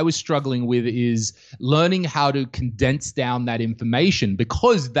think what I was struggling with is learning how to condense down that information,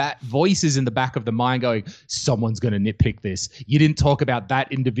 because that voice is in the back of the mind going, someone's going to nitpick this. You didn't talk about that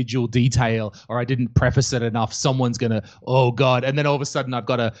individual detail, or I didn't preface it enough. Someone's going to, oh God. And then all of a sudden I've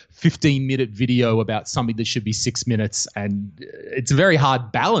got a 15-minute video about something that should be 6 minutes. And it's a very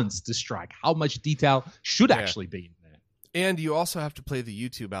hard balance to strike. How much detail should actually be in there? And you also have to play the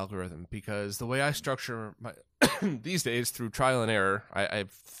YouTube algorithm, because the way I structure my these days through trial and error, I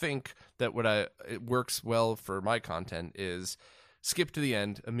think that it works well for my content is skip to the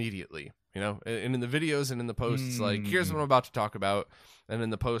end immediately. And in the videos and in the posts, it's like, here's what I'm about to talk about, and in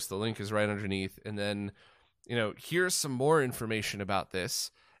the post the link is right underneath, and then here's some more information about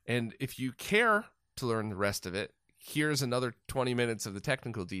this, and if you care to learn the rest of it, here's another 20 minutes of the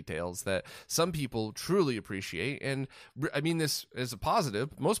technical details that some people truly appreciate. And I mean this as a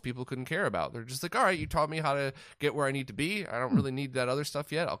positive. Most people couldn't care about. They're just like, all right, you taught me how to get where I need to be. I don't really need that other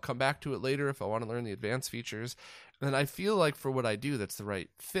stuff yet. I'll come back to it later if I want to learn the advanced features. And I feel like for what I do, that's the right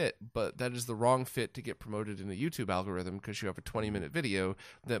fit, but that is the wrong fit to get promoted in the YouTube algorithm, because you have a 20-minute video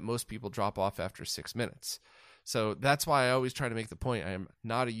that most people drop off after 6 minutes. So that's why I always try to make the point, I am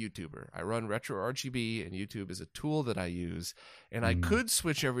not a YouTuber. I run Retro RGB, and YouTube is a tool that I use. And I could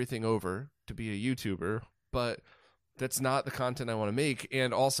switch everything over to be a YouTuber, but that's not the content I want to make.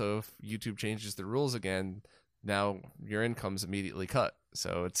 And also, if YouTube changes the rules again, now your income's immediately cut.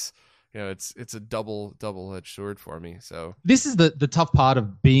 So it's a double-edged sword for me. So this is the tough part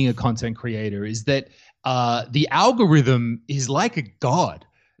of being a content creator, is that the algorithm is like a god.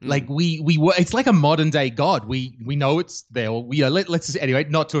 Like it's like a modern day God. We know it's there. Let's just, anyway,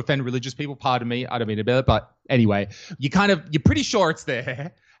 not to offend religious people. Pardon me. I don't mean to be, but anyway, you're pretty sure it's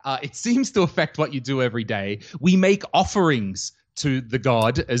there. It seems to affect what you do every day. We make offerings to the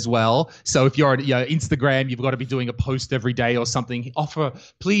God as well. So if you're on Instagram, you've got to be doing a post every day or something. Offer,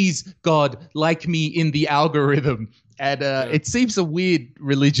 please, God, like me in the algorithm. And it seems a weird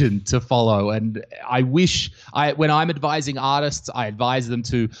religion to follow. And I wish when I'm advising artists, I advise them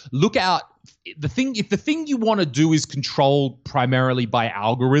to look out. If the thing you want to do is controlled primarily by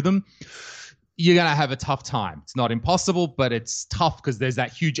algorithm, you're going to have a tough time. It's not impossible, but it's tough because there's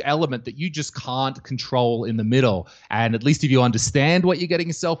that huge element that you just can't control in the middle. And at least if you understand what you're getting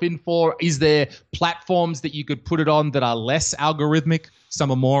yourself in for, is there platforms that you could put it on that are less algorithmic?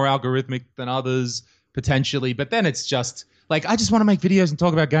 Some are more algorithmic than others, potentially. But then it's just like, I just want to make videos and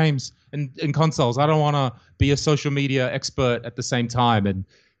talk about games and consoles. I don't want to be a social media expert at the same time. And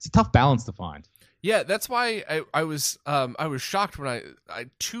it's a tough balance to find. Yeah, that's why I was shocked when I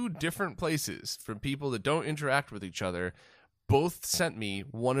two different places from people that don't interact with each other both sent me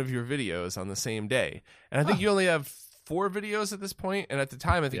one of your videos on the same day. And I think you only have 4 videos at this point, and at the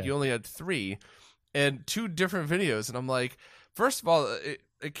time I think you only had 3, and 2 different videos. And I'm like, first of all,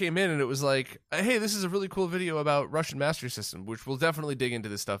 it came in and it was like, hey, this is a really cool video about Russian Master System, which we'll definitely dig into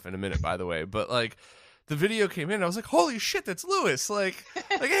this stuff in a minute, by the way. But like, the video came in. I was like, holy shit, that's Lewis. Like,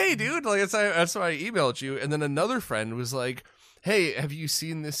 hey, dude. Like, that's why I emailed you. And then another friend was like, hey, have you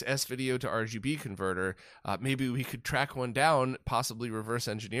seen this S video to RGB converter? Maybe we could track one down, possibly reverse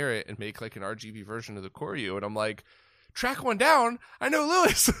engineer it and make like an RGB version of the Koryu. And I'm like, track one down? I know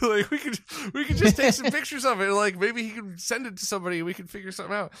Lewis. Like we could just take some pictures of it. Like maybe he could send it to somebody and we could figure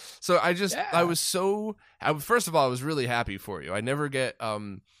something out. So first of all, I was really happy for you. I never get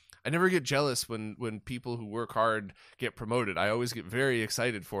jealous when people who work hard get promoted. I always get very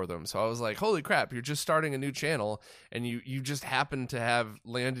excited for them. So I was like, holy crap, you're just starting a new channel and you just happen to have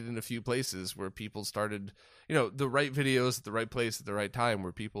landed in a few places where people started, the right videos at the right place at the right time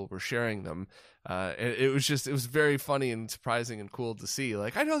where people were sharing them. It was very funny and surprising and cool to see.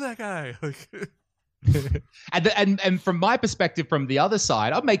 Like, I know that guy. and from my perspective, from the other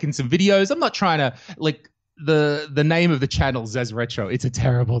side, I'm making some videos. I'm not trying to like the name of the channel, Zez Retro. It's a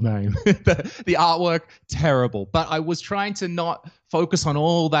terrible name. the artwork, terrible. But I was trying to not focus on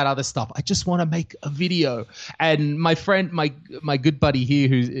all that other stuff. I just want to make a video. And my friend, my good buddy here,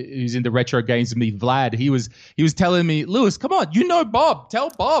 who's into retro games with me, Vlad, he was telling me, Lewis, come on, Bob.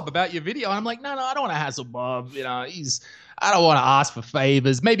 Tell Bob about your video. And I'm like, no, I don't want to hassle Bob. I don't want to ask for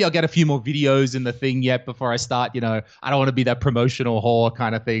favors. Maybe I'll get a few more videos in the thing yet before I start. I don't want to be that promotional whore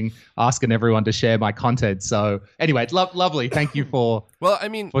kind of thing, asking everyone to share my content. So anyway, lovely. Thank you for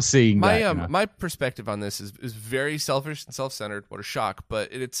for seeing that. My perspective on this is very selfish and self-centered. What a shock! But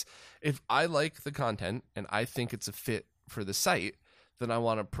it's if I like the content and I think it's a fit for the site, then I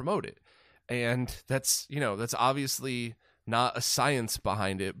want to promote it, and that's obviously not a science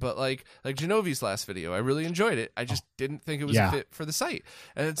behind it, but like Genovi's last video, I really enjoyed it. I just didn't think it was a fit for the site,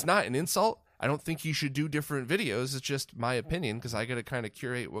 and it's not an insult. I don't think he should do different videos. It's just my opinion because I got to kind of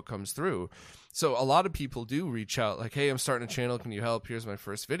curate what comes through. So a lot of people do reach out like, hey, I'm starting a channel. Can you help? Here's my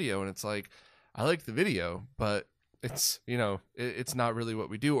first video. And it's like, I like the video, but it's, it's not really what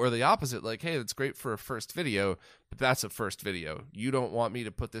we do. Or the opposite, like, hey, it's great for a first video, but that's a first video. You don't want me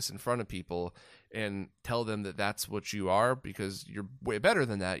to put this in front of people and tell them that that's what you are because you're way better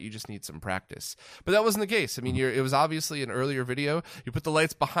than that. You just need some practice. But that wasn't the case. I mean, it was obviously an earlier video. You put the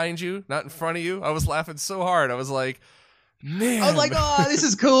lights behind you, not in front of you. I was laughing so hard. I was like, man. I was like, oh, this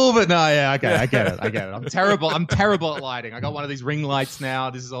is cool. But no, yeah, okay, I get it. I'm terrible at lighting. I got one of these ring lights now.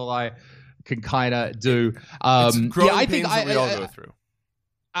 This is all I can kind of do. I think we all go through.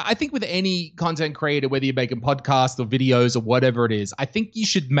 I think with any content creator, whether you're making podcasts or videos or whatever it is, I think you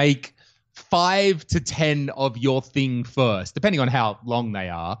should make 5 to 10 of your thing first, depending on how long they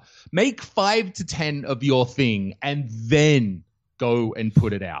are. Make 5 to 10 of your thing and then go and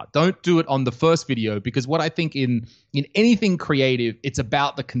put it out. Don't do it on the first video, because what I think in anything creative, it's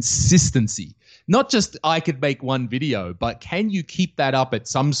about the consistency. Not just I could make one video, but can you keep that up at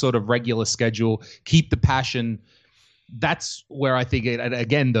some sort of regular schedule, keep the passion. That's where I think,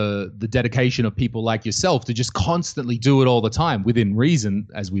 again, the dedication of people like yourself to just constantly do it all the time within reason,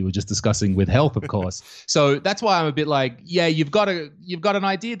 as we were just discussing with health, of course. So that's why I'm a bit like, yeah, you've got an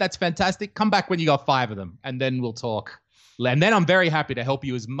idea. That's fantastic. Come back when you got 5 of them, and then we'll talk. And then I'm very happy to help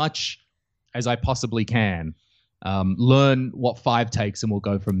you as much as I possibly can. Learn what 5 takes, and we'll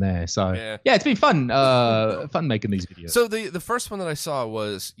go from there. So yeah, it's been fun making these videos. So the first one that I saw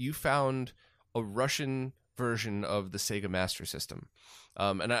was you found a Russian version of the Sega Master System.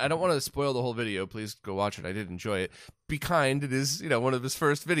 And I don't want to spoil the whole video. Please go watch it. I did enjoy it. Be kind. It is, one of his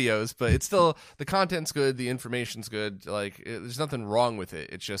first videos, but it's still, the content's good. The information's good. Like, there's nothing wrong with it.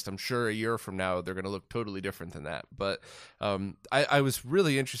 It's just, I'm sure a year from now, they're going to look totally different than that. But I was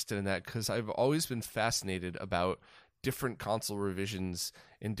really interested in that because I've always been fascinated about different console revisions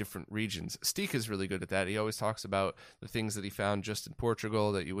in different regions. Steek is really good at that. He always talks about the things that he found just in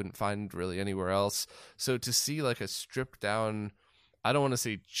Portugal that you wouldn't find really anywhere else. So to see like a stripped down, I don't want to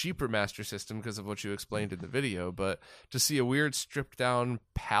say cheaper Master System because of what you explained in the video, but to see a weird stripped down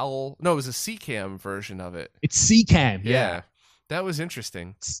PAL, no, it was a CCAM version of it. It's CCAM, yeah. That was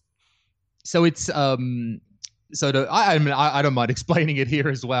interesting. So it's I don't mind explaining it here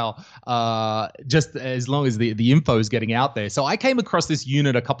as well, just as long as the info is getting out there. So I came across this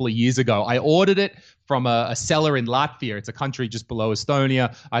unit a couple of years ago. I ordered it from a seller in Latvia. It's a country just below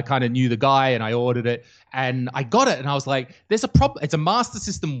Estonia. I kind of knew the guy, and I ordered it, and I got it, and I was like, there's a problem. It's a Master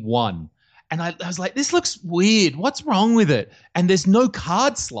System 1. And I was like, this looks weird. What's wrong with it? And there's no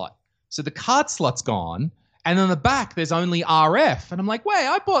card slot. So the card slot's gone. And on the back, there's only RF. And I'm like, wait,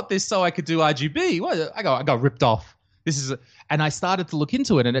 I bought this so I could do RGB. What? I got ripped off. And I started to look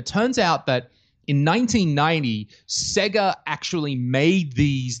into it. And it turns out that in 1990, Sega actually made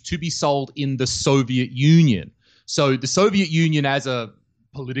these to be sold in the Soviet Union. So the Soviet Union as a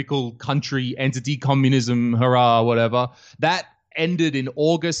political country entity, communism, hurrah, whatever. That ended in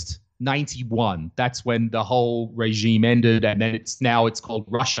August 91. That's when the whole regime ended, and then it's called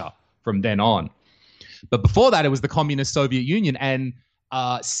Russia from then on. But before that, it was the communist Soviet Union, and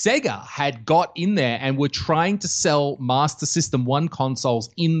Sega had got in there and were trying to sell Master System 1 consoles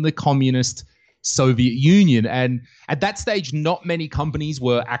in the communist Soviet Union. And at that stage, not many companies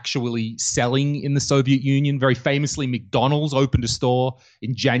were actually selling in the Soviet Union. Very famously, McDonald's opened a store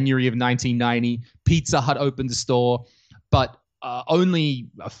in January of 1990. Pizza Hut opened a store, but only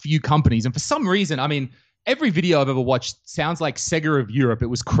a few companies. And for some reason, I mean, every video I've ever watched sounds like Sega of Europe. It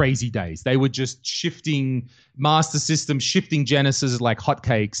was crazy days. They were just shifting Master System, shifting Genesis like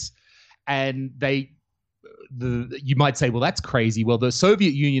hotcakes. And you might say, well, that's crazy. Well, the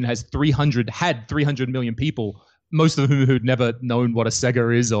Soviet Union had 300 million people, most of whom who'd never known what a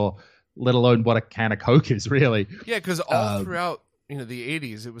Sega is, or let alone what a can of Coke is, really. Yeah, because all throughout the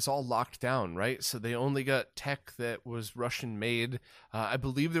 80s, it was all locked down, right? So they only got tech that was Russian made. I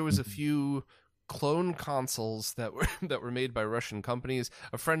believe there was a few clone consoles that were made by Russian companies.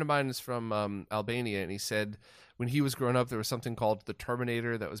 A friend of mine is from Albania, and he said when he was growing up, there was something called the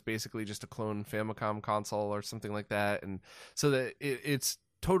Terminator that was basically just a clone Famicom console or something like that. And so that it's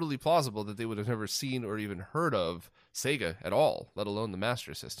totally plausible that they would have never seen or even heard of Sega at all, let alone the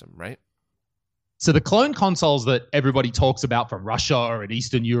Master System, right? So the clone consoles that everybody talks about from Russia or in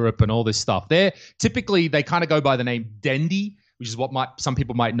Eastern Europe and all this stuff, they kind of go by the name Dendy, which is what some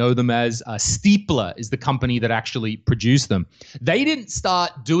people might know them as. Steepler is the company that actually produced them. They didn't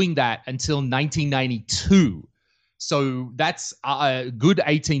start doing that until 1992. So that's a good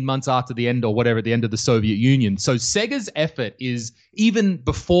 18 months after the end of the Soviet Union. So Sega's effort is even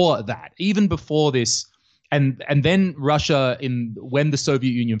before that, even before this. And then Russia, when the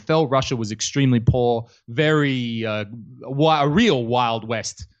Soviet Union fell, Russia was extremely poor, very a real Wild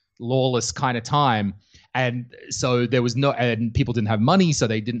West, lawless kind of time. And so there was and people didn't have money, so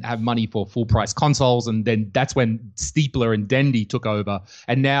they didn't have money for full price consoles. And then that's when Steepler and Dendy took over.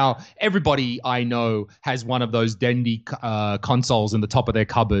 And now everybody I know has one of those Dendy consoles in the top of their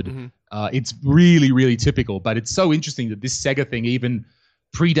cupboard. Mm-hmm. It's really, really typical. But it's so interesting that this Sega thing even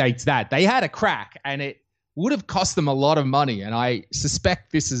predates that. They had a crack, and it would have cost them a lot of money. And I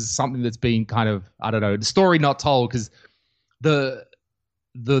suspect this is something that's been kind of, I don't know, the story not told, because the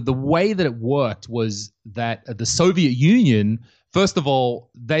way that it worked was that the Soviet Union, first of all,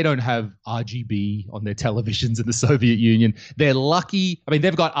 they don't have RGB on their televisions in the Soviet Union. They're lucky. I mean,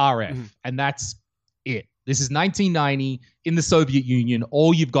 they've got RF, and that's it. This is 1990 in the Soviet Union.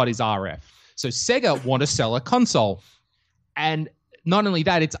 All you've got is RF. So Sega want to sell a console. And not only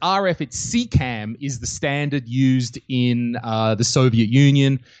that, it's RF, it's CCAM is the standard used in the Soviet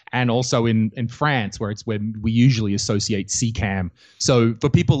Union and also in France, where we usually associate CCAM. So for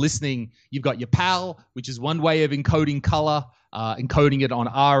people listening, you've got your PAL, which is one way of encoding color, encoding it on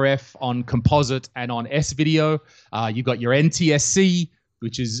RF, on composite, and on S-video. You've got your NTSC,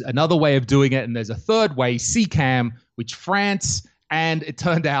 which is another way of doing it. And there's a third way, CCAM, which France and it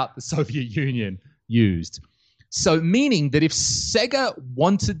turned out the Soviet Union used. So meaning that if Sega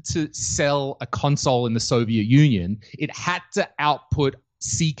wanted to sell a console in the Soviet Union, it had to output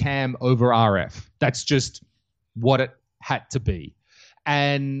CCAM over RF. That's just what it had to be.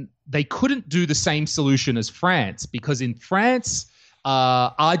 And they couldn't do the same solution as France, because in France,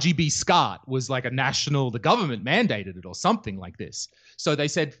 RGB SCART was like the government mandated it or something like this. So they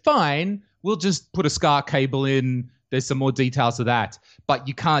said, fine, we'll just put a SCART cable in. There's some more details to that, but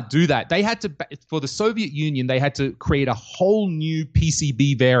you can't do that. They had to, for the Soviet Union, they had to create a whole new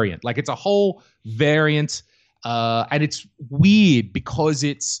PCB variant. Like, it's a whole variant, and it's weird because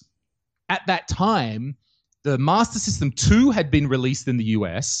it's, at that time, the Master System 2 had been released in the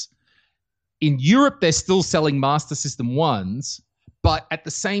US. In Europe, they're still selling Master System 1s, but at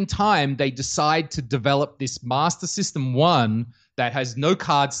the same time, they decide to develop this Master System 1 that has no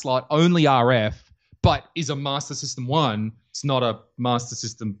card slot, only RF, but is a Master System 1. It's not a Master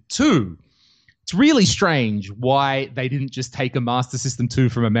System 2. It's really strange why they didn't just take a Master System 2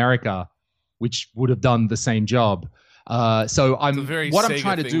 from America, which would have done the same job. So I'm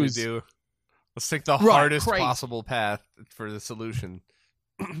trying to do is let's take the hardest possible path for the solution.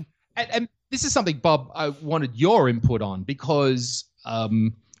 And this is something, Bob, I wanted your input on, because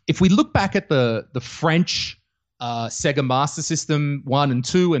if we look back at the French Sega Master System 1 and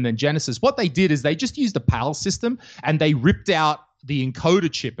 2 and then Genesis, what they did is they just used the PAL system and they ripped out the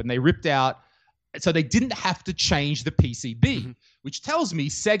encoder chip, and they ripped out, so they didn't have to change the PCB, which tells me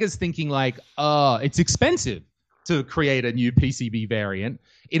Sega's thinking like, it's expensive to create a new PCB variant.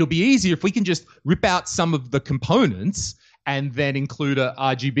 It'll be easier if we can just rip out some of the components and then include a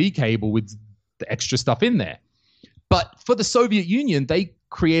RGB cable with the extra stuff in there. But for the Soviet Union, they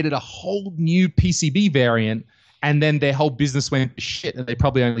created a whole new PCB variant, and then their whole business went to shit, and they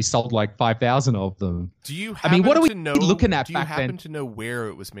probably only sold like 5,000 of them. Do you happen what are we to know, looking at do you back happen then? to know where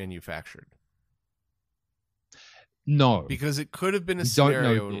it was manufactured? No. Because it could have been a We don't know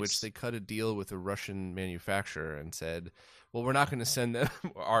scenario in this. which they cut a deal with a Russian manufacturer and said, well, we're not going to send them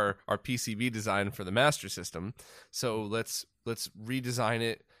our PCB design for the Master System, so let's redesign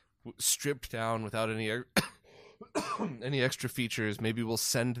it, stripped down without any any extra features. Maybe we'll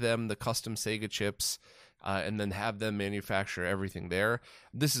send them the custom Sega chips and then have them manufacture everything there.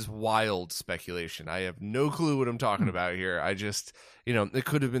 This is wild speculation. I have no clue what I'm talking about here. I just, it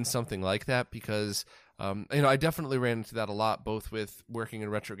could have been something like that because, I definitely ran into that a lot, both with working in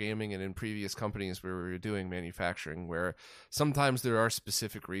retro gaming and in previous companies where we were doing manufacturing, where sometimes there are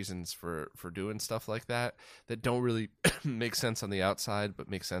specific reasons for doing stuff like that don't really make sense on the outside, but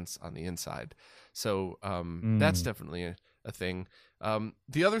make sense on the inside. So that's definitely a thing.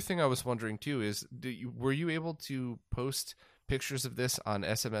 The other thing I was wondering too is, were you able to post pictures of this on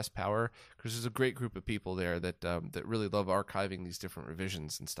SMS Power? Because there's a great group of people there that really love archiving these different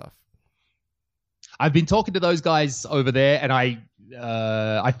revisions and stuff. I've been talking to those guys over there, and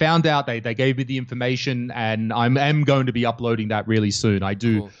I found out they gave me the information, and I am going to be uploading that really soon. I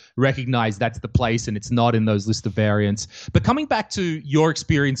do recognize that's the place, and it's not in those list of variants. But coming back to your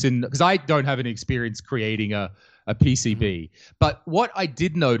experience because I don't have any experience creating a PCB, but what I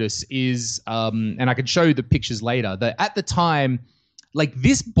did notice is, and I can show you the pictures later, that at the time, like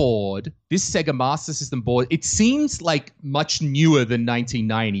this board, this Sega Master System board, it seems like much newer than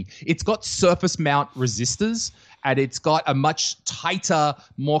 1990. It's got surface mount resistors, and it's got a much tighter,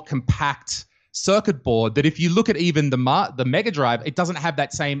 more compact circuit board that if you look at even the Mega Drive, it doesn't have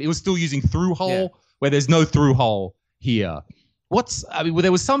that same, it was still using through hole where there's no through hole here.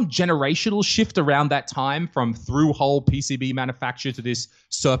 There was some generational shift around that time from through-hole PCB manufacture to this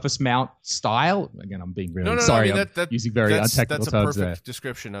surface mount style. Again, I'm being really sorry. I'm using very untechnical terms there. That's a perfect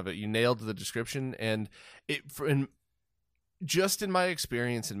description of it. You nailed the description, and just in my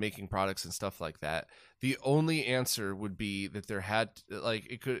experience in making products and stuff like that, the only answer would be that there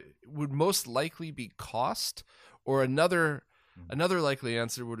would most likely be cost, or another likely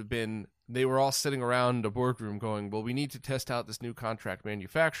answer would have been they were all sitting around a boardroom going, well, we need to test out this new contract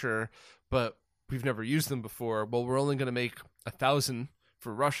manufacturer, but we've never used them before. Well, we're only going to make 1,000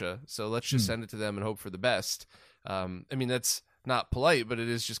 for Russia, so let's just send it to them and hope for the best. That's not polite, but it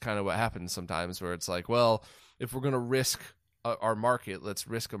is just kind of what happens sometimes, where it's like, well, if we're going to risk our market, let's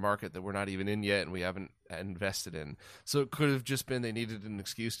risk a market that we're not even in yet and we haven't invested in. So it could have just been they needed an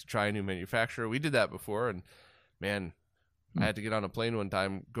excuse to try a new manufacturer. We did that before, and man, I had to get on a plane one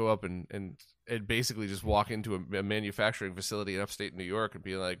time, go up and basically just walk into a manufacturing facility in upstate New York and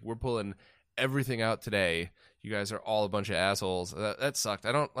be like, we're pulling everything out today. You guys are all a bunch of assholes. That sucked.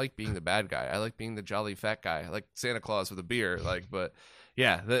 I don't like being the bad guy. I like being the jolly fat guy. I like Santa Claus with a beer. But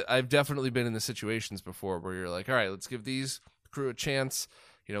yeah, I've definitely been in the situations before where you're like, all right, let's give these crew a chance.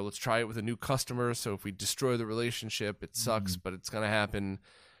 Let's try it with a new customer. So if we destroy the relationship, it sucks, but it's going to happen.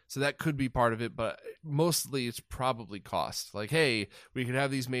 So that could be part of it, but mostly it's probably cost. Like, hey, we could have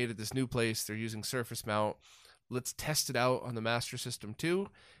these made at this new place. They're using surface mount. Let's test it out on the Master System 2.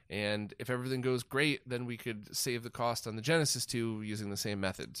 And if everything goes great, then we could save the cost on the Genesis 2 using the same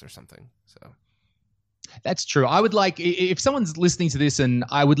methods or something. So that's true. I would like, if someone's listening to this, and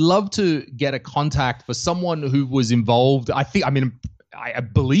I would love to get a contact for someone who was involved. I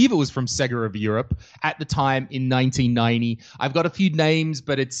believe it was from Sega of Europe at the time in 1990. I've got a few names,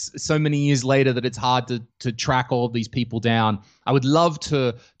 but it's so many years later that it's hard to track all of these people down. I would love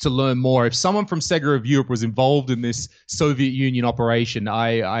to learn more. If someone from Sega of Europe was involved in this Soviet Union operation,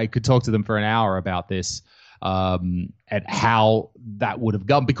 I could talk to them for an hour about this and how that would have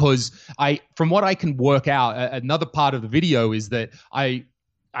gone. Because from what I can work out, another part of the video is that I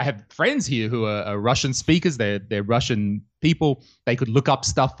have friends here who are Russian speakers. They're Russian people. They could look up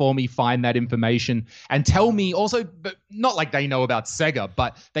stuff for me, find that information, and tell me also, but not like they know about Sega,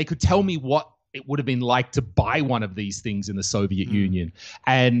 but they could tell me what it would have been like to buy one of these things in the Soviet Union.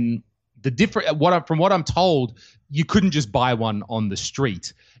 And from what I'm told, you couldn't just buy one on the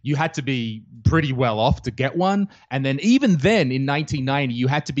street. You had to be pretty well off to get one. And then even then in 1990, you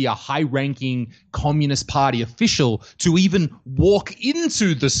had to be a high-ranking Communist Party official to even walk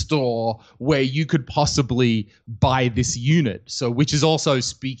into the store where you could possibly buy this unit. So, which is also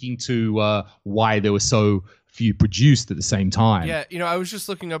speaking to why there were so few produced at the same time. Yeah, I was just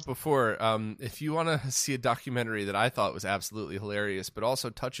looking up before. If you want to see a documentary that I thought was absolutely hilarious, but also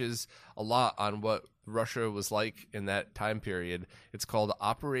touches a lot on what Russia was like in that time period, it's called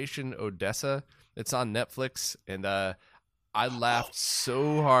Operation Odessa. It's on Netflix, and I laughed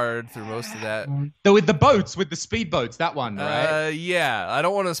so hard through most of that. Though with the boats, with the speedboats, that one, right? Yeah, I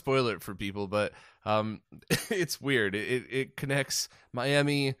don't want to spoil it for people, but it's weird. It connects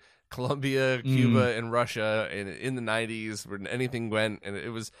Miami, Colombia, Cuba, and Russia, and in the 90s when anything went, and it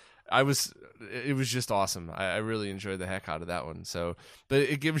was just awesome. I really enjoyed the heck out of that one. So, but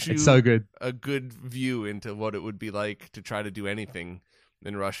it gives you so good. a good view into what it would be like to try to do anything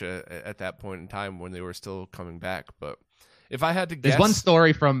in Russia at that point in time when they were still coming back. But if I had to guess, there's one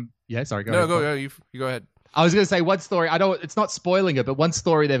story from sorry, go ahead. No, you go ahead. I was going to say one story. It's not spoiling it, but one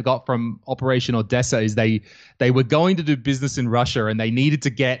story they've got from Operation Odessa is they were going to do business in Russia and they needed to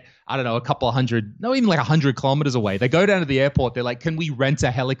get, I don't know, a couple of hundred, no, even like 100 kilometers away. They go down to the airport. They're like, can we rent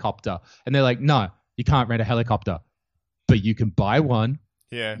a helicopter? And they're like, no, you can't rent a helicopter, but you can buy one.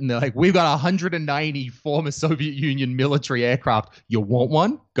 Yeah. And they're like, we've got 190 former Soviet Union military aircraft. You want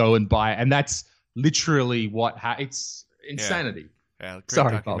one? Go and buy it. And that's literally it's insanity. Yeah.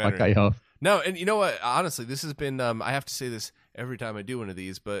 Sorry, Bob, I cut you off. No, and you know what? Honestly, this has been, I have to say this every time I do one of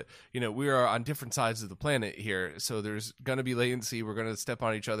these, but, we are on different sides of the planet here, so there's going to be latency. We're going to step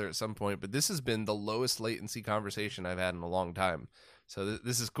on each other at some point, but this has been the lowest latency conversation I've had in a long time. So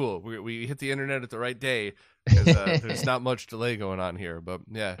this is cool. We hit the internet at the right day because there's not much delay going on here, but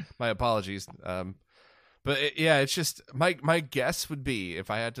yeah, my apologies. It's just, my guess would be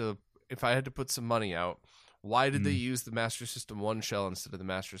if I had to put some money out, why did they use the Master System 1 shell instead of the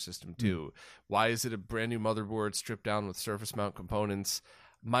Master System 2? Why is it a brand new motherboard stripped down with surface mount components?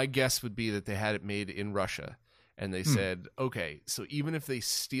 My guess would be that they had it made in Russia. And they said, okay, so even if they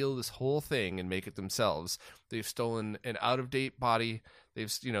steal this whole thing and make it themselves, they've stolen an out-of-date body.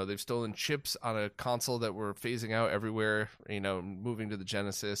 They've stolen chips on a console that we're phasing out everywhere, moving to the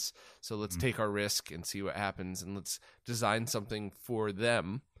Genesis. So let's take our risk and see what happens. And let's design something for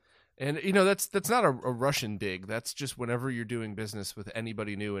them. And, that's not a Russian dig. That's just whenever you're doing business with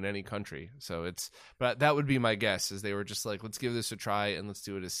anybody new in any country. So but that would be my guess, is they were just like, let's give this a try and let's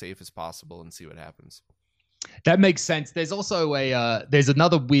do it as safe as possible and see what happens. That makes sense. There's also there's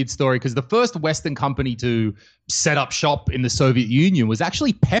another weird story because the first Western company to set up shop in the Soviet Union was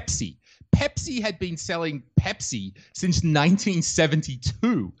actually Pepsi. Pepsi had been selling Pepsi since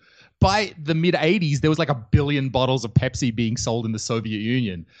 1972. By the mid-'80s, there was like 1 billion bottles of Pepsi being sold in the Soviet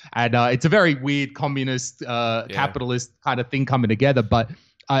Union. And it's a very weird communist, capitalist kind of thing coming together. But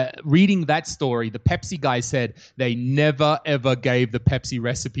reading that story, the Pepsi guy said they never, ever gave the Pepsi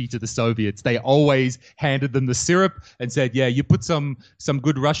recipe to the Soviets. They always handed them the syrup and said, yeah, you put some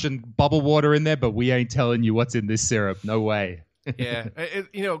good Russian bubble water in there, but we ain't telling you what's in this syrup. No way. Yeah.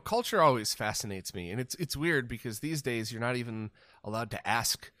 Culture always fascinates me. And it's weird because these days you're not even allowed to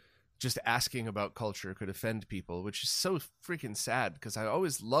ask. Just asking about culture could offend people, which is so freaking sad because I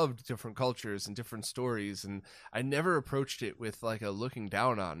always loved different cultures and different stories, and I never approached it with like a looking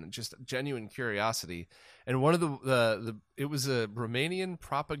down on, just genuine curiosity. And one of it was a Romanian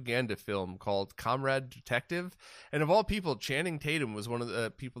propaganda film called Comrade Detective, and of all people, Channing Tatum was one of the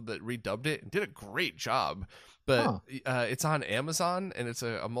people that redubbed it and did a great job. But it's on Amazon, and it's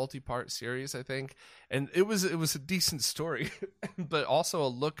a multi-part series, I think. And it was a decent story, but also a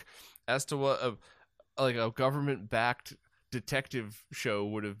look as to what a government-backed detective show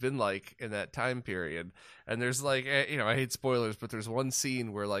would have been like in that time period. And there's I hate spoilers, but there's one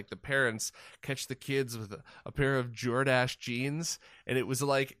scene where like the parents catch the kids with a pair of Jordache jeans, and it was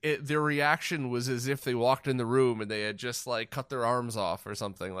like their reaction was as if they walked in the room and they had just like cut their arms off or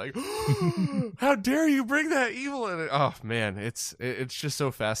something, like how dare you bring that evil in it. Oh man, it's just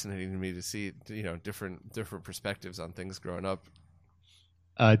so fascinating to me to see different perspectives on things growing up.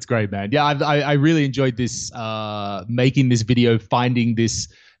 It's great, man. Yeah, I really enjoyed this, making this video, finding this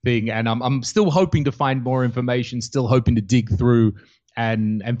thing, and I'm still hoping to find more information, still hoping to dig through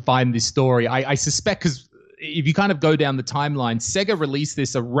and find this story. I suspect, because if you kind of go down the timeline, Sega released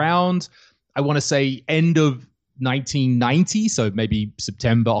this around, I want to say, end of 1990, so maybe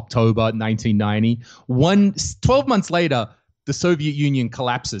September, October 1990. 12 months later, the Soviet Union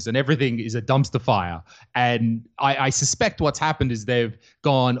collapses and everything is a dumpster fire. And I suspect what's happened is they've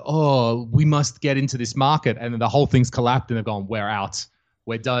gone, oh, we must get into this market. And then the whole thing's collapsed and they've gone, we're out.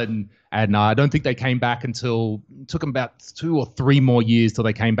 We're done. And I don't think they came back until, it took them about 2 or 3 more years till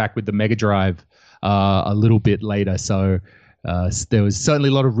they came back with the Mega Drive a little bit later. So there was certainly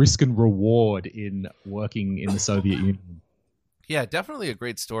a lot of risk and reward in working in the Soviet Union. Yeah, definitely a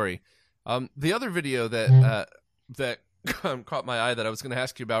great story. The other video that caught my eye that I was going to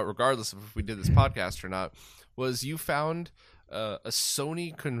ask you about, regardless of if we did this podcast or not, was you found a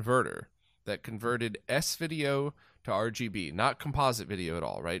Sony converter that converted S video to RGB, not composite video at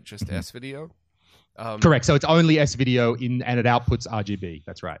all, right? Just S video. Correct. So it's only S video and it outputs RGB.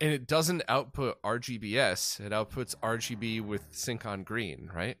 That's right. And it doesn't output RGBS. It outputs RGB with sync on green,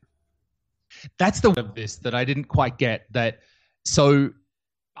 right? That's the of this that I didn't quite get. So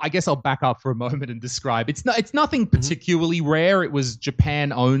I guess I'll back up for a moment and describe. It's nothing particularly rare. It was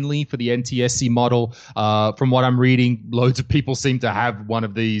Japan only for the NTSC model. From what I'm reading, loads of people seem to have one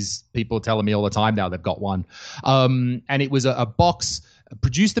of these. People are telling me all the time now they've got one. And it was a box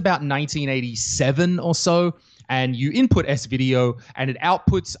produced about 1987 or so, and you input S video and it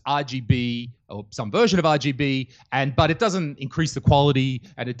outputs RGB or some version of RGB, but it doesn't increase the quality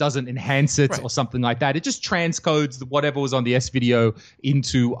and it doesn't enhance it or something like that. It just transcodes whatever was on the S video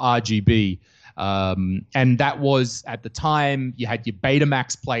into RGB. And that was, at the time, you had your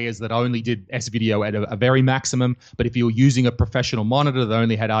Betamax players that only did S video at a very maximum. But if you were using a professional monitor that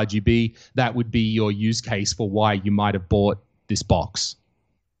only had RGB, that would be your use case for why you might have bought this box.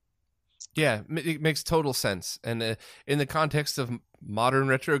 Yeah, it makes total sense. And in the context of modern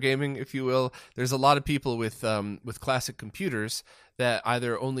retro gaming, if you will, there's a lot of people with classic computers that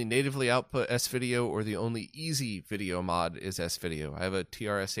either only natively output S-Video or the only easy video mod is S-Video. I have a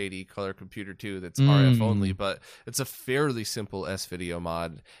TRS-80 color computer too that's RF only, but it's a fairly simple S-Video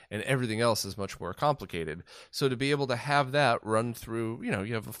mod, and everything else is much more complicated. So to be able to have that run through,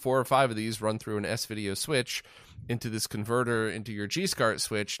 you have 4 or 5 of these run through an S-Video switch into this converter into your G-SCART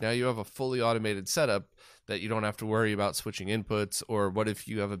switch, now you have a fully automated setup that you don't have to worry about switching inputs. Or what if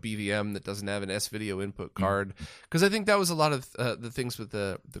you have a BVM that doesn't have an S-Video input card? Because I think that was a lot of the things with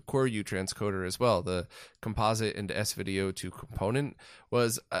the Core-U transcoder as well. The composite into S-Video to component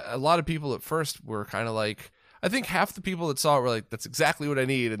was a lot of people at first were kind of like, I think half the people that saw it were like, that's exactly what I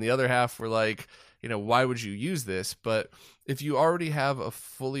need. And the other half were like, why would you use this? But if you already have a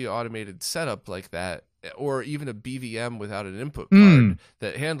fully automated setup like that, or even a BVM without an input card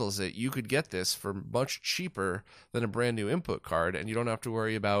that handles it, you could get this for much cheaper than a brand new input card, and you don't have to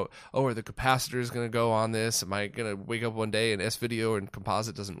worry about, are the capacitors going to go on this? Am I going to wake up one day and S-Video and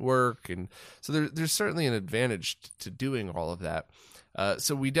composite doesn't work? And so there's certainly an advantage to doing all of that.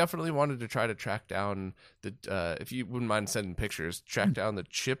 So we definitely wanted to try to track down if you wouldn't mind sending pictures, track down the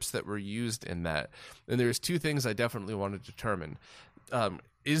chips that were used in that. And there's 2 things I definitely wanted to determine.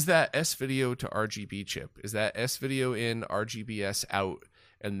 Is that S-Video to RGB chip? Is that S-Video in, RGBS out,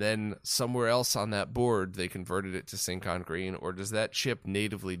 and then somewhere else on that board they converted it to sync on green? Or does that chip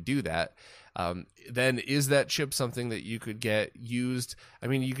natively do that? Then is that chip something that you could get used? I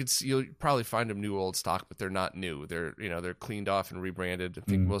mean, you'll probably find them new old stock, but they're not new. They're they're cleaned off and rebranded. I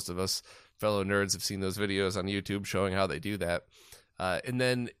think most of us fellow nerds have seen those videos on YouTube showing how they do that. And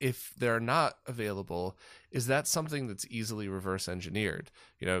then if they're not available, is that something that's easily reverse engineered?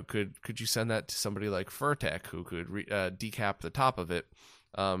 Could you send that to somebody like Furtek, who could decap the top of it,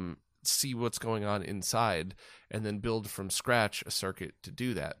 see what's going on inside, and then build from scratch a circuit to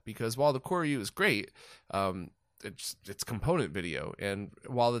do that? Because while the Core-U is great, it's component video, and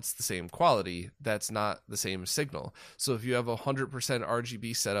while it's the same quality, that's not the same signal. So if you have 100%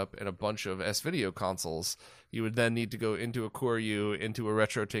 RGB setup and a bunch of S-Video consoles, you would then need to go into a Core-U, into a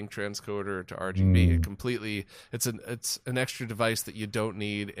RetroTink transcoder to RGB. It's an extra device that you don't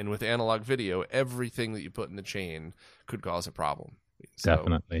need, and with analog video, everything that you put in the chain could cause a problem.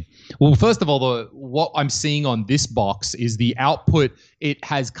 Definitely. Well, first of all, what I'm seeing on this box is the output. It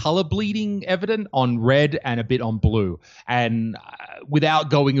has color bleeding evident on red and a bit on blue. And without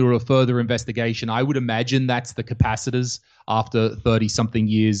going through a further investigation, I would imagine that's the capacitors after 30-something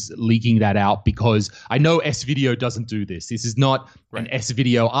years leaking that out, because I know S-Video doesn't do this. This is not an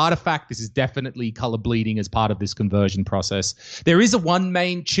S-Video artifact. This is definitely color bleeding as part of this conversion process. There is a one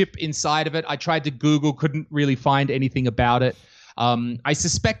main chip inside of it. I tried to Google, couldn't really find anything about it. I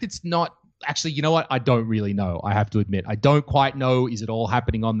suspect it's not actually, you know what? I don't really know. I have to admit, I don't quite know. Is it all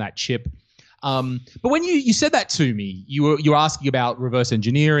happening on that chip? But when you said that to me, you were asking about reverse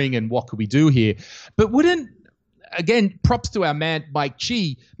engineering and what could we do here. But again, props to our man, Mike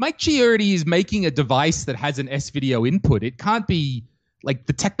Chi. Mike Chi already is making a device that has an S-Video input. It can't be like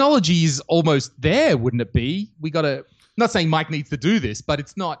the technology is almost there, wouldn't it be? I'm not saying Mike needs to do this, but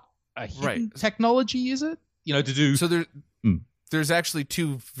it's not a hidden technology, is it? To do. So there's actually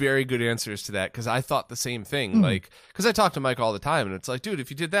two very good answers to that, because I thought the same thing. Like, because I talk to Mike all the time, and it's like, dude, if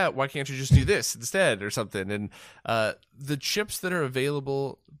you did that, why can't you just do this instead or something? And the chips that are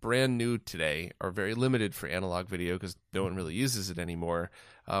available brand new today are very limited for analog video because no one really uses it anymore.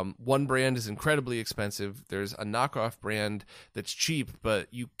 One brand is incredibly expensive. There's a knockoff brand that's cheap, but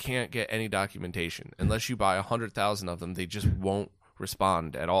you can't get any documentation unless you buy 100,000 of them. They just won't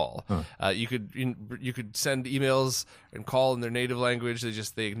respond at all. You could send emails and call in their native language.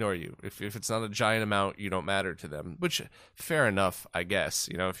 They ignore you. If it's not a giant amount, you don't matter to them, which fair enough, I guess.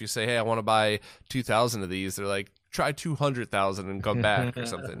 If you say, hey, I want to buy 2,000 of these, they're like, try 200,000 and come back or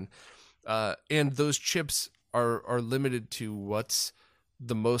something. And those chips are limited to what's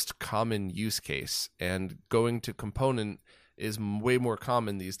the most common use case, and going to component is way more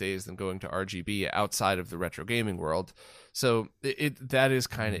common these days than going to RGB outside of the retro gaming world. So that is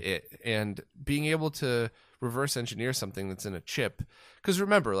kind of it. And being able to reverse engineer something that's in a chip, because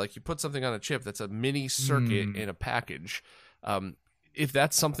remember, like, you put something on a chip that's a mini circuit in a package. If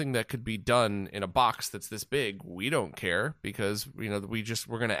that's something that could be done in a box that's this big, we don't care, because we're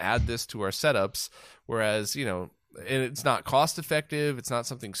going to add this to our setups. Whereas, and it's not cost effective. It's not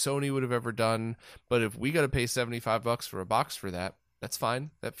something Sony would have ever done. But if we got to pay $75 for a box for that, that's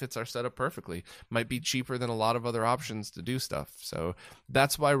fine. That fits our setup perfectly. Might be cheaper than a lot of other options to do stuff. So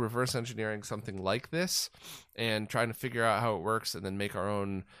that's why reverse engineering something like this and trying to figure out how it works and then make our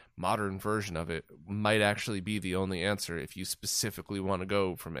own modern version of it might actually be the only answer if you specifically want to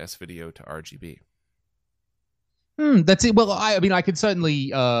go from S-Video to RGB. That's it. Well, I could certainly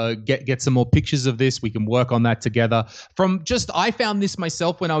get some more pictures of this. We can work on that together. I found this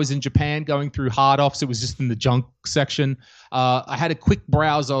myself when I was in Japan going through hard offs. It was just in the junk section. I had a quick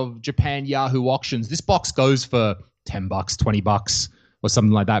browse of Japan Yahoo auctions. This box goes for $10, $20 or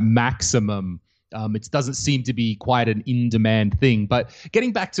something like that maximum. It doesn't seem to be quite an in-demand thing. But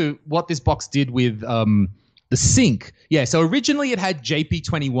getting back to what this box did with the sync. Yeah, so originally it had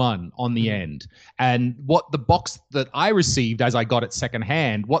JP21 on the end. And what the box that I received as I got it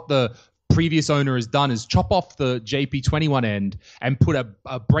secondhand, what the previous owner has done is chop off the JP21 end and put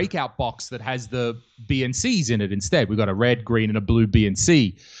a breakout box that has the BNCs in it instead. We've got a red, green, and a blue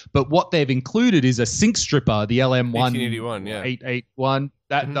BNC. But what they've included is a sync stripper, the LM1 881.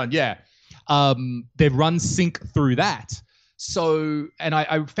 Done, yeah. They've run sync through that. So, and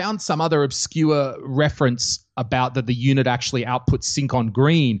I found some other obscure reference about that the unit actually outputs sync on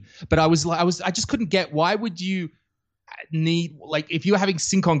green, but I just couldn't get, why would you need, like, if you're having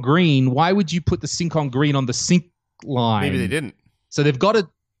sync on green, why would you put the sync on green on the sync line? Maybe they didn't. So they've got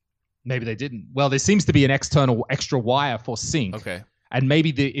maybe they didn't. Well, there seems to be an external extra wire for sync. Okay. And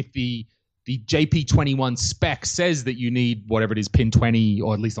maybe if the JP21 spec says that you need whatever it is, pin 20,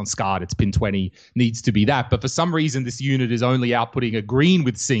 or at least on SCART, it's pin 20, needs to be that. But for some reason, this unit is only outputting a green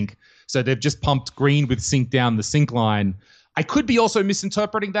with sync. So they've just pumped green with sync down the sync line. I could be also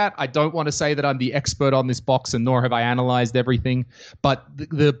misinterpreting that. I don't want to say that I'm the expert on this box, and nor have I analyzed everything. But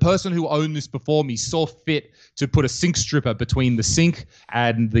the person who owned this before me saw fit to put a sync stripper between the sync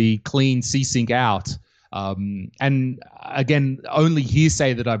and the clean C-Sync out. And again, only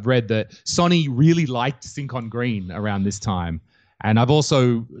hearsay that I've read that Sony really liked sync on green around this time. And I've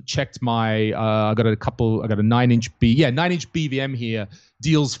also checked my, I got a 9-inch 9-inch BVM here,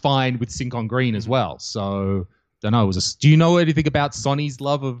 deals fine with sync on green as well. So, don't know. Do you know anything about Sony's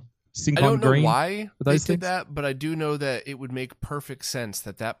love of sync on green? I don't know why they did that, but I do know that it would make perfect sense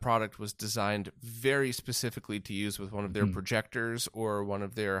that product was designed very specifically to use with one of their projectors or one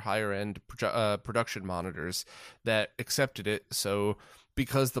of their higher end production monitors that accepted it. So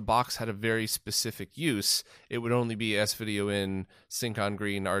because the box had a very specific use, it would only be S-Video in, sync on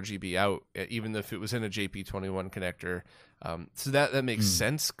green, RGB out, even if it was in a JP21 connector. So that makes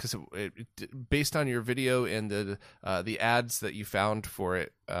sense, because based on your video and the ads that you found for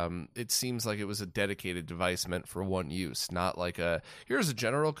it, it seems like it was a dedicated device meant for one use, not like here's a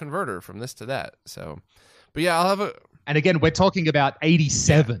general converter from this to that. So, but yeah, I'll have a. And again, we're talking about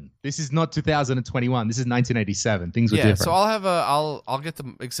 87. This is not 2021. This is 1987. Things were different. So I'll get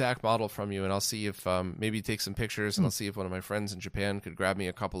the exact model from you, and I'll see if maybe take some pictures, and I'll see if one of my friends in Japan could grab me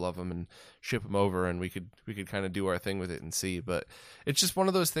a couple of them and ship them over, and we could kind of do our thing with it and see. But it's just one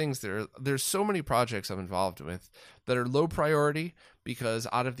of those things. There's so many projects I'm involved with that are low priority, because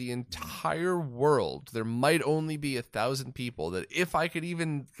out of the entire world, there might only be 1,000 people that, if I could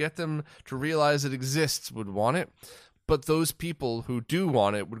even get them to realize it exists, would want it. but those people who do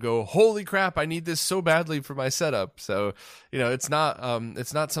want it would go, holy crap, I need this so badly for my setup. So, it's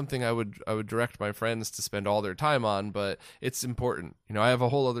not something I would direct my friends to spend all their time on, but it's important. I have a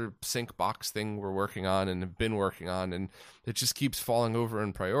whole other sync box thing we're working on and have been working on, and it just keeps falling over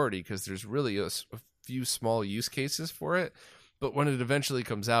in priority because there's really a few small use cases for it. But when it eventually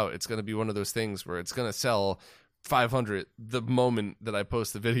comes out, it's going to be one of those things where it's going to sell 500 the moment that I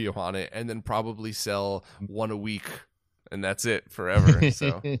post the video on it, and then probably sell one a week, and that's it forever.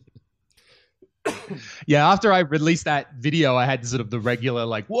 So yeah, after I released that video, I had sort of the regular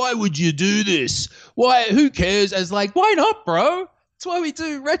like, why would you do this? Why? Who cares? I was like, why not, bro? That's why we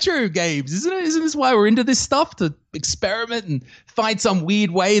do retro games, isn't it? Isn't this why we're into this stuff, to experiment and find some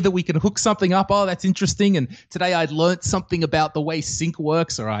weird way that we can hook something up? Oh, that's interesting. And today I learned something about the way sync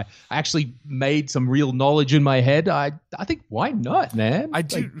works, or I actually made some real knowledge in my head. I think, why not, man? I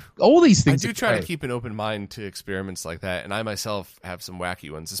do. Like, all these things. I do try to keep an open mind to experiments like that, and I myself have some wacky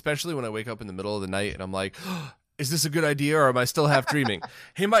ones, especially when I wake up in the middle of the night and I'm like, is this a good idea, or am I still half dreaming?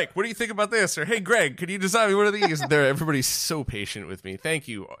 Hey, Mike, what do you think about this? Or, hey, Greg, could you design me one of these? Everybody's so patient with me. Thank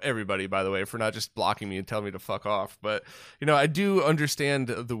you, everybody, by the way, for not just blocking me and telling me to fuck off. But, I do understand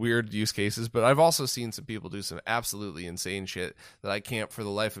the weird use cases, but I've also seen some people do some absolutely insane shit that I can't for the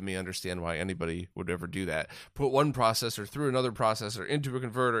life of me understand why anybody would ever do that. Put one processor through another processor into a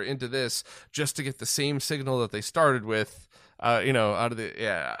converter into this just to get the same signal that they started with. Out of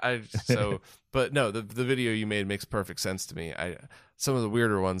the but no, the video you made makes perfect sense to me. Some of the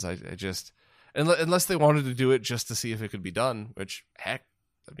weirder ones, I just, unless they wanted to do it just to see if it could be done, which heck,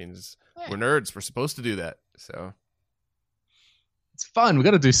 I mean, we're nerds, we're supposed to do that, so it's fun. We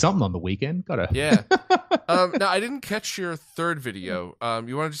got to do something on the weekend. Yeah. Now I didn't catch your third video.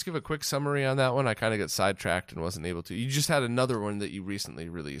 You want to just give a quick summary on that one? I kind of got sidetracked and wasn't able to. You just had another one that you recently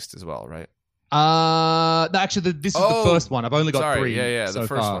released as well, right? No, actually, this is the first one. I've only got 3. Yeah, so the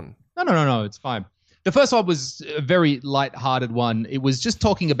first far. one. No, it's fine. The first one was a very light-hearted one. It was just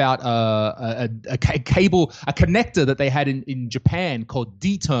talking about a cable, a connector that they had in Japan called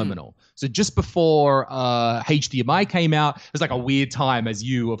D-terminal. So just before HDMI came out, it was like a weird time, as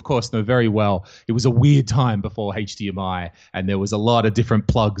you, of course, know very well. It was a weird time before HDMI, and there was a lot of different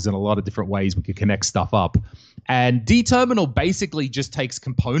plugs and a lot of different ways we could connect stuff up. And D-terminal basically just takes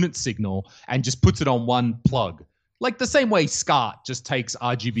component signal and just puts it on one plug. Like the same way SCART just takes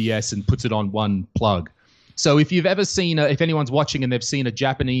RGBS and puts it on one plug. So if you've ever seen, if anyone's watching and they've seen a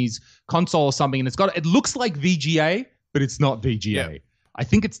Japanese console or something, and it looks like VGA, but it's not VGA. Yeah. I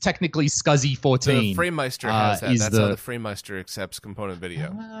think it's technically SCSI 14. The FrameMeister has that. That's how the FrameMeister accepts component video.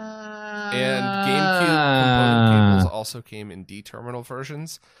 And GameCube component cables also came in D-terminal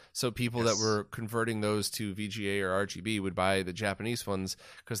versions. So people that were converting those to VGA or RGB would buy the Japanese ones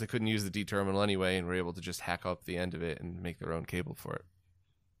because they couldn't use the D-terminal anyway and were able to just hack up the end of it and make their own cable for it.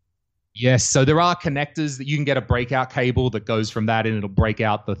 Yes, so there are connectors that you can get a breakout cable that goes from that, and it'll break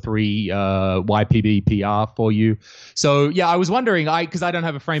out the 3 YPB PR for you. So yeah, I was wondering, because I don't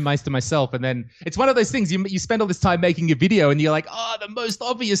have a FrameMeister myself, and then it's one of those things you spend all this time making a video, and you're like, oh, the most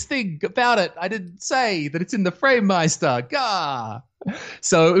obvious thing about it, I didn't say that it's in the FrameMeister. Gah.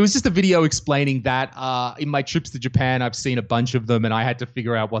 So it was just a video explaining that. In my trips to Japan, I've seen a bunch of them, and I had to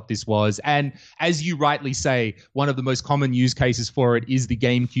figure out what this was. And as you rightly say, one of the most common use cases for it is the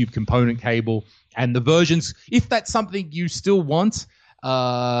GameCube component cable. And the versions, if that's something you still want,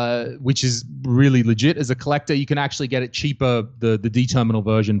 which is really legit as a collector, you can actually get it cheaper. The D-terminal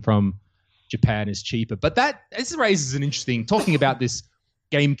version from Japan is cheaper. But this raises an interesting, talking about this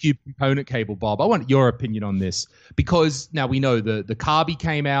GameCube component cable, Bob. I want your opinion on this, because now we know the Carby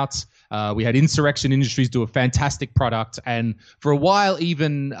came out. We had Insurrection Industries do a fantastic product, and for a while,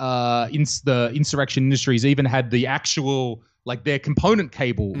 even the Insurrection Industries even had the actual, like, their component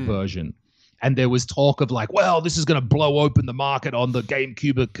cable version. And there was talk of like, well, this is going to blow open the market on the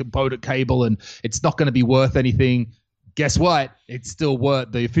GameCube component cable, and it's not going to be worth anything. Guess what? It's still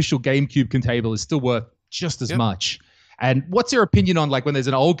worth, the official GameCube cable is still worth just as much. And what's your opinion on, like, when there's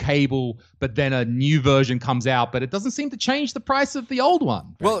an old cable, but then a new version comes out, but it doesn't seem to change the price of the old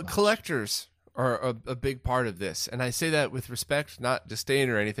one? Well, collectors are a big part of this. And I say that with respect, not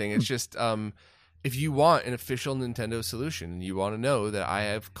disdain or anything. It's just if you want an official Nintendo solution and you want to know that I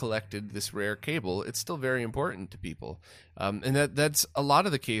have collected this rare cable, it's still very important to people. And that's a lot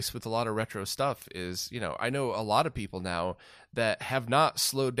of the case with a lot of retro stuff is, I know a lot of people now that have not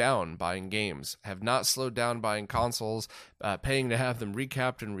slowed down buying games, have not slowed down buying consoles, paying to have them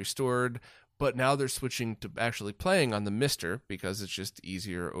recapped and restored, but now they're switching to actually playing on the Mister because it's just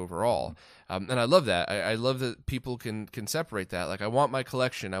easier overall. And I love that. I love that people can separate that. Like, I want my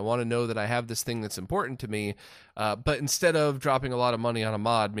collection. I want to know that I have this thing that's important to me. But instead of dropping a lot of money on a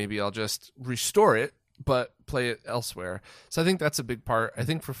mod, maybe I'll just restore it, but play it elsewhere. So I think that's a big part. I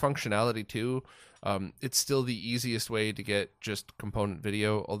think for functionality too, it's still the easiest way to get just component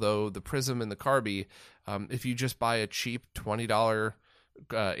video. Although the Prism and the Carby, if you just buy a cheap $20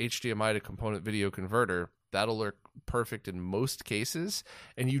 HDMI to component video converter, that'll work perfect in most cases.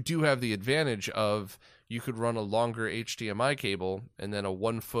 And you do have the advantage of you could run a longer HDMI cable and then a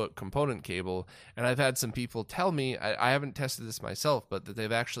 1-foot component cable. And I've had some people tell me, I haven't tested this myself, but that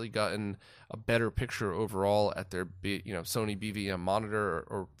they've actually gotten a better picture overall at their Sony BVM monitor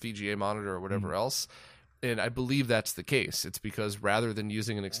or VGA monitor or whatever else. And I believe that's the case. It's because rather than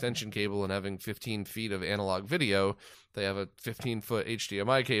using an extension cable and having 15 feet of analog video, they have a 15-foot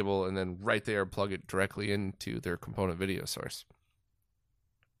HDMI cable and then right there plug it directly into their component video source.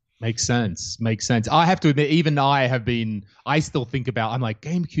 Makes sense. I have to admit, even I still think about, I'm like,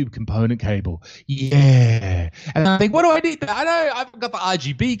 GameCube component cable. Yeah. And I think, what do I need? I know I've got the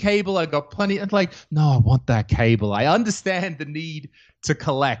RGB cable. I've got plenty. It's like, no, I want that cable. I understand the need to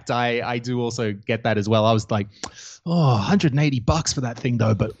collect. I do also get that as well. I was like, $180 for that thing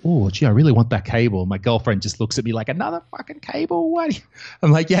though. But, gee, I really want that cable. My girlfriend just looks at me like, another fucking cable? What?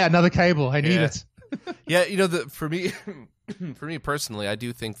 I'm like, yeah, another cable. I need it. Yeah, for me personally, I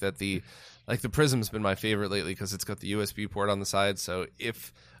do think that the Prism's been my favorite lately because it's got the USB port on the side. So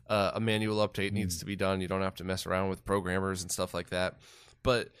if a manual update needs to be done, you don't have to mess around with programmers and stuff like that.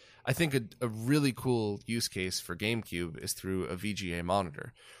 But I think a really cool use case for GameCube is through a VGA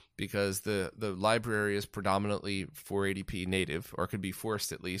monitor, because the library is predominantly 480p native, or could be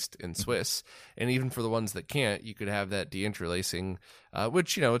forced at least in Swiss. And even for the ones that can't, you could have that deinterlacing,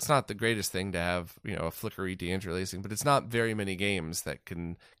 which, it's not the greatest thing to have, a flickery deinterlacing, but it's not very many games that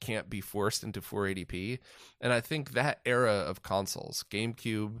can't be forced into 480p. And I think that era of consoles,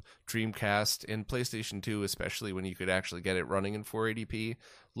 GameCube, Dreamcast, and PlayStation 2, especially when you could actually get it running in 480p,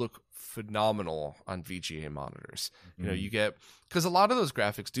 look phenomenal on VGA monitors. You get, because a lot of those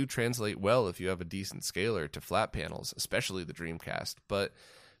graphics do translate well if you have a decent scaler to flat panels, especially the Dreamcast. But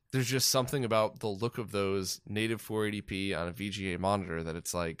there's just something about the look of those native 480p on a VGA monitor that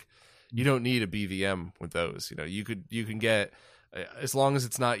it's like, you don't need a BVM with those. You can get, as long as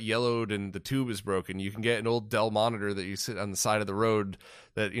it's not yellowed and the tube is broken, you can get an old Dell monitor that you sit on the side of the road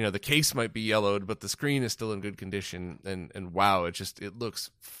that, the case might be yellowed, but the screen is still in good condition. And wow, it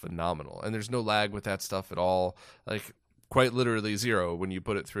looks phenomenal. And there's no lag with that stuff at all. Like, quite literally zero when you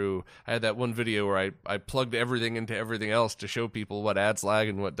put it through. I had that one video where I plugged everything into everything else to show people what adds lag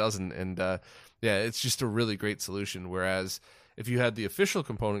and what doesn't. And it's just a really great solution. Whereas if you had the official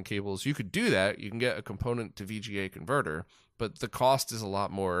component cables, you could do that. You can get a component to VGA converter, but the cost is a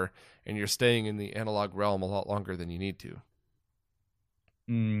lot more, and you're staying in the analog realm a lot longer than you need to.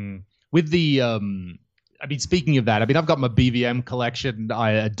 With the, speaking of that, I've got my BVM collection.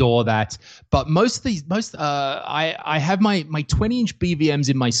 I adore that. But I have my 20-inch BVMs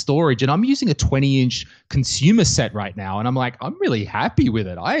in my storage, and I'm using a 20-inch consumer set right now. And I'm like, I'm really happy with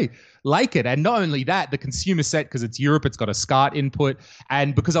it. I like it. And not only that, the consumer set, because it's Europe, it's got a SCART input.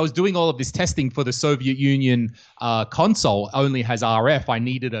 And because I was doing all of this testing for the Soviet Union console, only has RF. I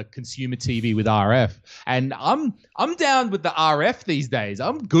needed a consumer TV with RF. And I'm down with the RF these days.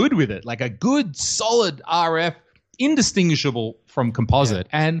 I'm good with it. Like a good, solid RF, indistinguishable from composite.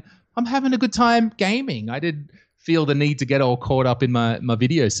 Yeah. And I'm having a good time gaming. I did feel the need to get all caught up in my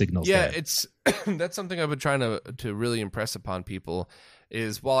video signals. Yeah, there. it's that's something I've been trying to really impress upon people.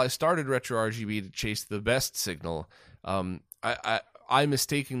 Is while I started Retro RGB to chase the best signal, I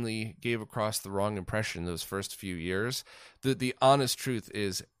mistakenly gave across the wrong impression those first few years. The honest truth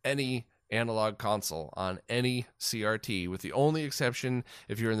is, any analog console on any CRT, with the only exception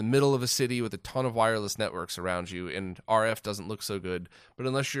if you're in the middle of a city with a ton of wireless networks around you and RF doesn't look so good, but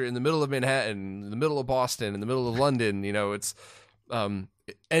unless you're in the middle of Manhattan, in the middle of Boston, in the middle of London, it's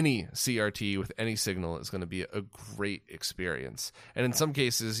any CRT with any signal is going to be a great experience. And in some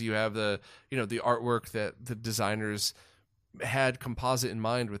cases, you have the artwork that the designers had composite in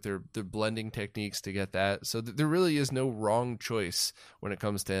mind with their blending techniques to get that. So there really is no wrong choice when it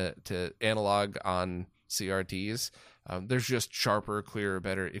comes to analog on CRTs. There's just sharper, clearer,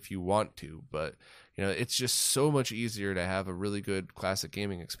 better if you want to. But It's just so much easier to have a really good classic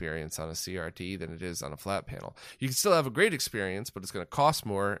gaming experience on a CRT than it is on a flat panel. You can still have a great experience, but it's going to cost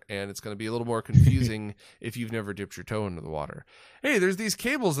more, and it's going to be a little more confusing if you've never dipped your toe into the water. Hey, there's these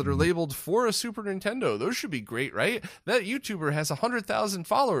cables that are labeled for a Super Nintendo. Those should be great, right? That YouTuber has 100,000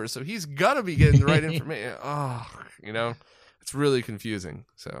 followers, so he's got to be getting the right information. It's really confusing.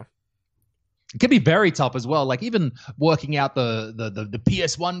 So it can be very tough as well. Like even working out the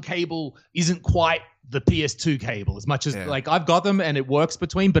PS1 cable isn't quite the PS2 cable as much as like I've got them and it works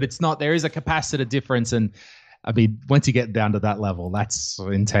between, but it's not. There is a capacitor difference, and I mean once you get down to that level, that's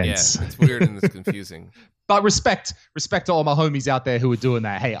intense. Yeah, it's weird and it's confusing. But respect to all my homies out there who are doing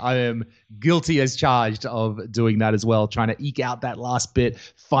that. Hey, I am guilty as charged of doing that as well, trying to eke out that last bit,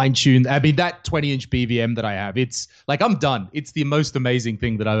 fine tune. I mean, that 20-inch BVM that I have, it's like I'm done. It's the most amazing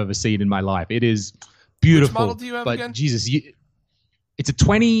thing that I've ever seen in my life. It is beautiful. Which model do you have again? Jesus, it's a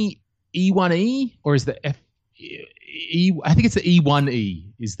 20 E1E or is the I think it's the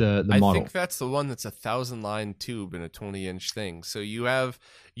E1E is the model. I think that's the one that's 1,000-line tube in a 20-inch thing. So you have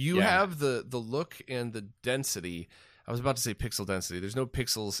the look and the density. I was about to say pixel density. There's no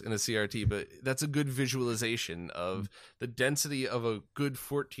pixels in a CRT, but that's a good visualization of the density of a good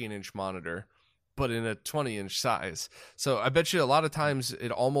 14-inch monitor, but in a 20-inch size. So I bet you a lot of times it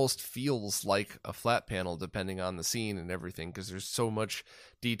almost feels like a flat panel depending on the scene and everything, because there's so much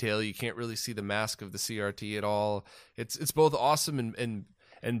detail. You can't really see the mask of the CRT at all. It's both awesome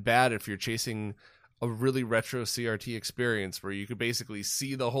and bad if you're chasing a really retro CRT experience where you could basically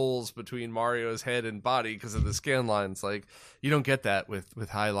see the holes between Mario's head and body because of the scan lines. Like you don't get that with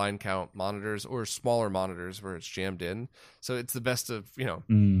high line count monitors or smaller monitors where it's jammed in. So it's the best of,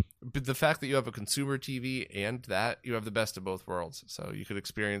 but the fact that you have a consumer TV and that you have the best of both worlds. So you could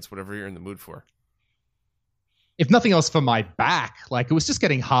experience whatever you're in the mood for. If nothing else for my back, like it was just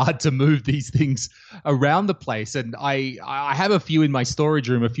getting hard to move these things around the place. And I have a few in my storage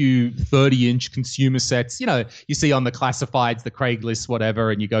room, a few 30-inch consumer sets, you see on the classifieds, the Craigslist, whatever,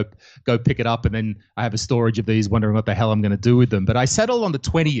 and you go pick it up. And then I have a storage of these wondering what the hell I'm going to do with them. But I settled on the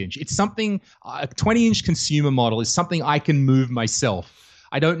 20-inch. It's something, a 20-inch consumer model is something I can move myself.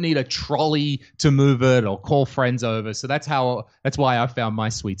 I don't need a trolley to move it or call friends over. So that's why I found my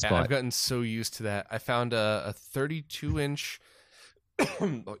sweet spot. I've gotten so used to that. I found a 32-inch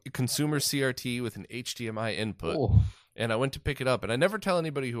consumer CRT with an HDMI input. Oh. And I went to pick it up, and I never tell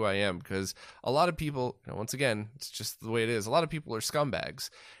anybody who I am because a lot of people, once again, it's just the way it is. A lot of people are scumbags,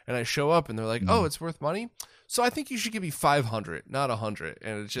 and I show up and they're like, "Oh, it's worth money." So I think you should give me 500, not 100.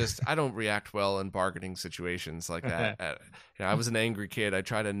 And it's just, I don't react well in bargaining situations like that. I was an angry kid. I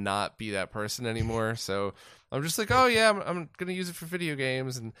try to not be that person anymore. So I'm just like, oh yeah, I'm going to use it for video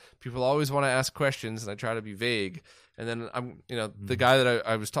games. And people always want to ask questions, and I try to be vague. And then the guy that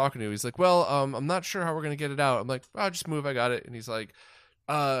I was talking to, he's like, well, I'm not sure how we're going to get it out. I'm like, oh, just move. I got it. And he's like,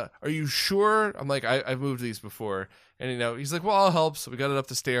 are you sure? I'm like, I've moved these before. And, he's like, well, I'll help. So we got it up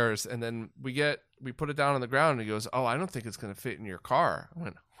the stairs, and then we put it down on the ground, and he goes, oh, I don't think it's going to fit in your car. I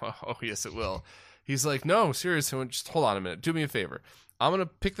went, oh, yes, it will. He's like, no, seriously, just hold on a minute. Do me a favor. I'm going to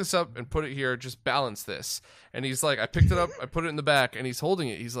pick this up and put it here. Just balance this. And he's like, I picked it up. I put it in the back, and he's holding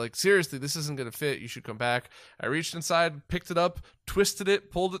it. He's like, seriously, this isn't going to fit. You should come back. I reached inside, picked it up, twisted it,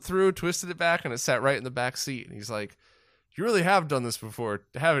 pulled it through, twisted it back, and it sat right in the back seat. And he's like, you really have done this before,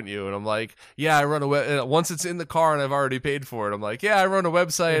 haven't you? And I'm like, yeah, I run once it's in the car and I've already paid for it. I'm like, yeah, I run a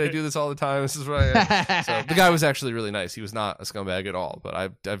website. I do this all the time. This is what I So the guy was actually really nice. He was not a scumbag at all, but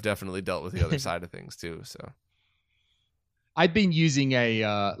I've definitely dealt with the other side of things too. So I've been using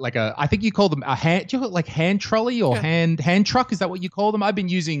I think you call them a hand, do you like hand trolley or hand truck? Is that what you call them? I've been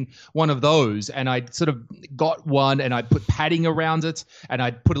using one of those, and I sort of got one, and I put padding around it, and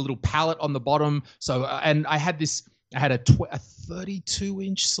I put a little pallet on the bottom. So, and I had a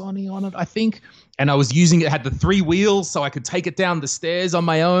 32-inch Sony on it, I think, and I was using it. Had the 3 wheels, so I could take it down the stairs on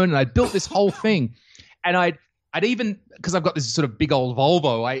my own, and I built this whole thing. And I'd even, because I've got this sort of big old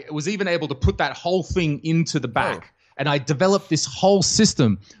Volvo, I was even able to put that whole thing into the back, and I developed this whole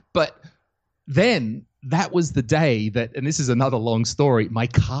system. But then that was the day that, and this is another long story, my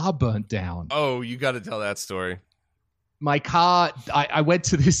car burnt down. Oh, you got to tell that story. My car, I went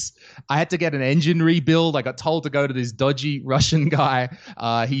to this, I had to get an engine rebuild. I got told to go to this dodgy Russian guy.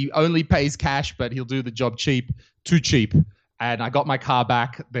 He only pays cash, but he'll do the job too cheap. And I got my car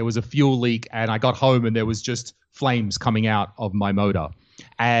back. There was a fuel leak, and I got home, and there was just flames coming out of my motor.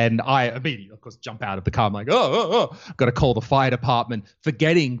 And I immediately, of course, jump out of the car. I'm like, oh, got to call the fire department,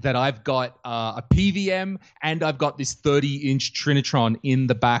 forgetting that I've got a PVM and I've got this 30-inch Trinitron in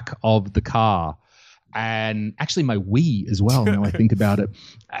the back of the car. and actually my Wii as well, now I think about it.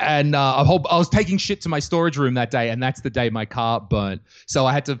 And I was taking shit to my storage room that day, and that's the day my car burnt. So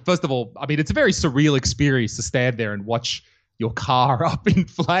I had to, first of all, I mean, it's a very surreal experience to stand there and watch your car up in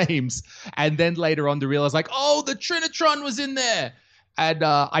flames. And then later on to realize, like, oh, the Trinitron was in there. And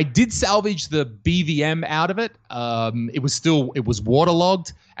I did salvage the BVM out of it. It was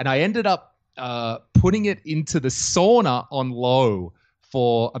waterlogged, and I ended up putting it into the sauna on low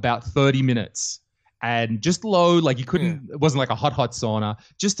for about 30 minutes. And just low, like it wasn't like a hot sauna,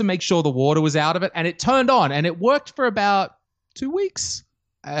 just to make sure the water was out of it. And it turned on, and it worked for about 2 weeks.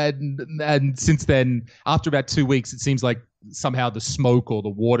 And since then, after about 2 weeks, it seems like somehow the smoke or the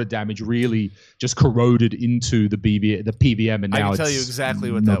water damage really just corroded into the PVM, and now I can tell you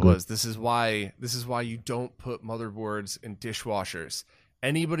exactly what that was. This is why you don't put motherboards in dishwashers.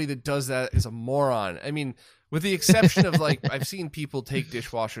 Anybody that does that is a moron. I mean, with the exception of, like, I've seen people take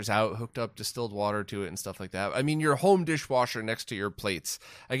dishwashers out, hooked up distilled water to it and stuff like that. I mean, your home dishwasher next to your plates.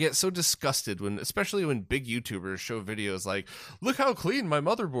 I get so disgusted especially when big YouTubers show videos like, look how clean my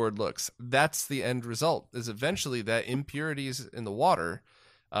motherboard looks. That's the end result, is eventually that impurities in the water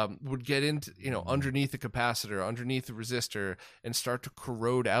would get into, underneath the capacitor, underneath the resistor, and start to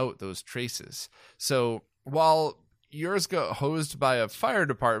corrode out those traces. So while yours got hosed by a fire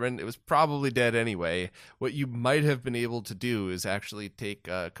department, it was probably dead anyway. What you might have been able to do is actually take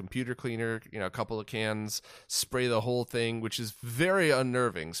a computer cleaner, a couple of cans, spray the whole thing, which is very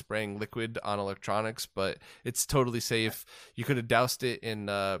unnerving, spraying liquid on electronics, but it's totally safe. You could have doused it in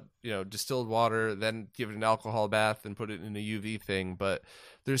distilled water, then give it an alcohol bath and put it in a UV thing. But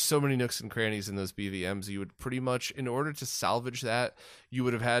there's so many nooks and crannies in those BVMs. You would pretty much, in order to salvage that, you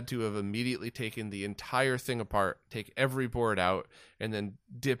would have had to have immediately taken the entire thing apart, take every board out, and then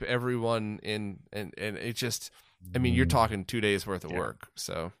dip everyone in. And it just, I mean, you're talking 2 days worth of work.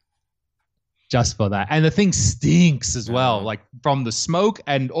 So just for that. And the thing stinks as well, like from the smoke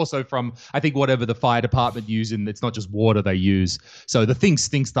and also from, I think, whatever the fire department use, and it's not just water they use. So the thing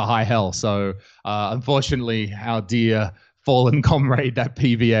stinks to high hell. So unfortunately, our dear fallen comrade, that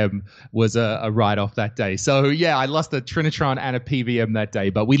PVM, was a write-off that day. So yeah, I lost a Trinitron and a PVM that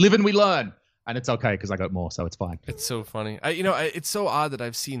day, but we live and we learn. And it's okay because I got more, so it's fine. It's so funny. It's so odd that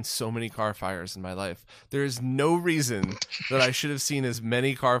I've seen so many car fires in my life. There is no reason that I should have seen as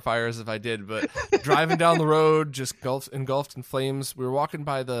many car fires if I did. But driving down the road, just engulfed in flames. We were walking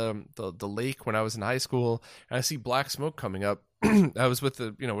by the lake when I was in high school, and I see black smoke coming up. I was with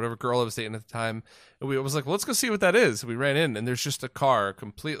the whatever girl I was dating at the time, and I was like, well, let's go see what that is. We ran in, and there's just a car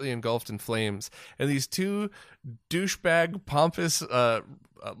completely engulfed in flames, and these two douchebag pompous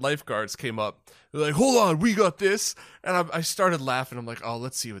lifeguards came up. They're like, hold on, we got this. And I started laughing. I'm like, oh,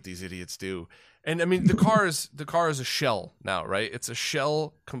 let's see what these idiots do. And I mean, the car is a shell now, right? It's a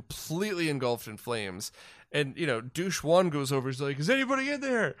shell completely engulfed in flames. And douche one goes over, he's like, is anybody in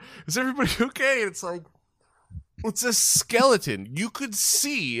there? Is everybody okay? And it's like, it's a skeleton. You could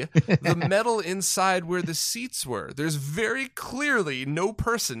see the metal inside where the seats were. There's very clearly no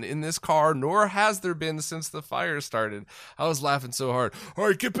person in this car, nor has there been since the fire started. I was laughing so hard. All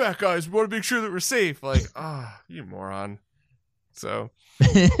right, get back, guys. We want to make sure that we're safe. Like, you moron. So,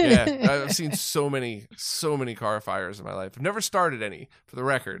 yeah, I've seen so many car fires in my life. I've never started any, for the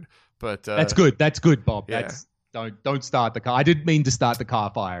record. But that's good. That's good, Bob. Yeah. Don't start the car. I didn't mean to start the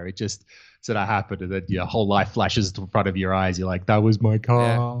car fire. It just sort of happened, and then your whole life flashes in front of your eyes. You're like, that was my car.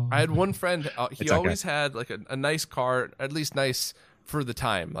 Yeah. I had one friend. He always had like a nice car, at least nice for the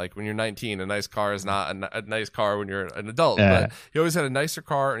time. Like when you're 19, a nice car is not a nice car when you're an adult. Yeah. But he always had a nicer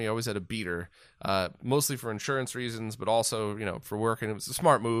car, and he always had a beater, mostly for insurance reasons, but also for work. And it was a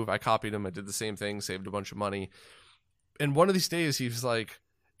smart move. I copied him. I did the same thing, saved a bunch of money. And one of these days, he was like,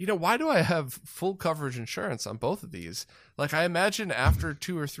 why do I have full coverage insurance on both of these? Like, I imagine after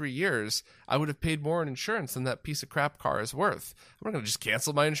 2 or 3 years, I would have paid more in insurance than that piece of crap car is worth. I'm not going to just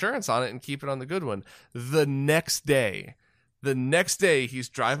cancel my insurance on it and keep it on the good one. The next day, he's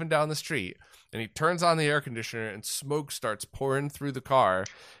driving down the street, and he turns on the air conditioner, and smoke starts pouring through the car,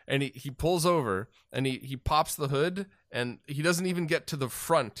 and he pulls over, and he pops the hood, and he doesn't even get to the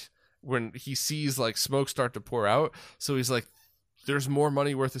front when he sees, like, smoke start to pour out. So he's like, there's more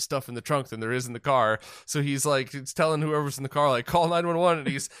money worth of stuff in the trunk than there is in the car. So he's like, it's telling whoever's in the car, like, call 911.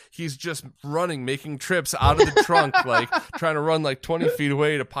 And he's just running, making trips out of the trunk, like trying to run like 20 feet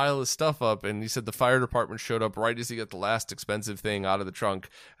away to pile his stuff up. And he said the fire department showed up right as he got the last expensive thing out of the trunk.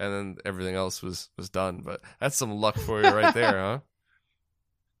 And then everything else was done. But that's some luck for you right there, huh?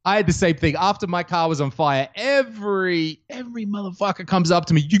 I had the same thing. After my car was on fire, every motherfucker comes up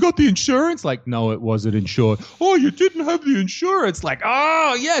to me. You got the insurance? Like, no, it wasn't insured. Oh, you didn't have the insurance. Like,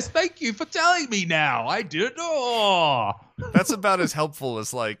 oh, yes, thank you for telling me now. I did. Oh. That's about as helpful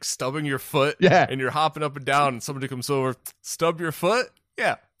as like stubbing your foot. Yeah. And you're hopping up and down and somebody comes over, stub your foot?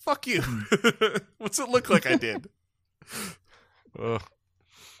 Yeah, fuck you. What's it look like I did? Ugh.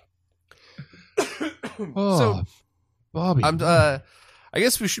 Oh, So, Bobby. I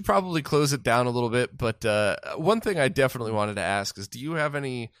guess we should probably close it down a little bit, but one thing I definitely wanted to ask is, do you have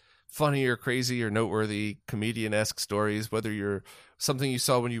any funny or crazy or noteworthy comedian-esque stories, whether you're something you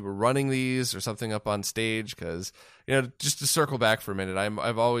saw when you were running these or something up on stage? Because, just to circle back for a minute,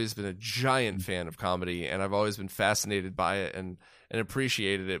 I've always been a giant fan of comedy, and I've always been fascinated by it and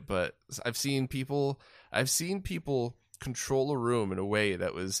appreciated it, but I've seen people control a room in a way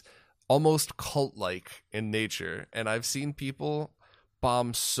that was almost cult-like in nature, and I've seen people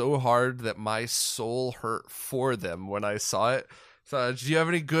bomb so hard that my soul hurt for them when I saw it. So do you have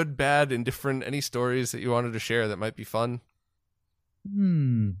any good, bad, indifferent, any stories that you wanted to share that might be fun?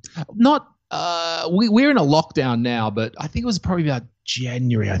 Not we're in a lockdown now, but I think it was probably about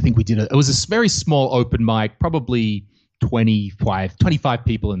January. I think we did it. It was a very small open mic, probably 25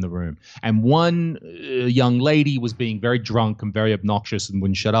 people in the room. And one young lady was being very drunk and very obnoxious and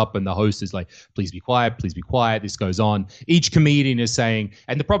wouldn't shut up. And the host is like, please be quiet, please be quiet. This goes on. Each comedian is saying,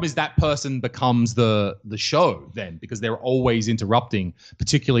 and the problem is that person becomes the show then, because they're always interrupting,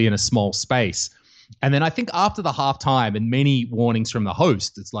 particularly in a small space. And then I think after the halftime and many warnings from the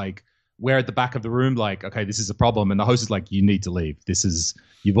host, it's like, we're at the back of the room like, okay, this is a problem. And the host is like, you need to leave.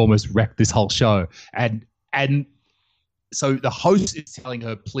 You've almost wrecked this whole show. And so the host is telling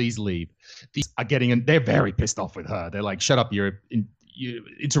her, please leave. These are they're very pissed off with her. They're like, shut up, you're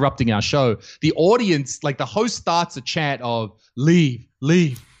interrupting our show. The audience, like the host starts a chant of leave,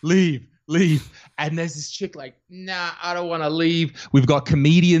 leave, leave, leave. And there's this chick like, nah, I don't want to leave. We've got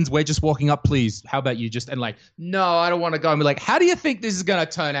comedians. We're just walking up, please. How about you and like, no, I don't want to go. And we're like, how do you think this is going to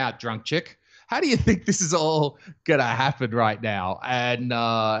turn out, drunk chick? How do you think this is all going to happen right now? And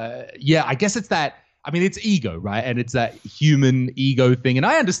I guess it's that. I mean, it's ego, right? And it's that human ego thing. And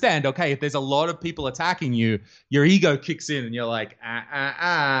I understand, okay, if there's a lot of people attacking you, your ego kicks in and you're like,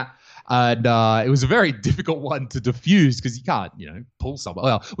 And it was a very difficult one to diffuse because you can't, pull someone.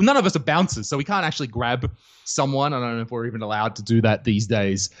 Well, none of us are bouncers, so we can't actually grab someone. I don't know if we're even allowed to do that these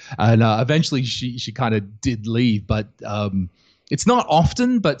days. And eventually she kind of did leave, but it's not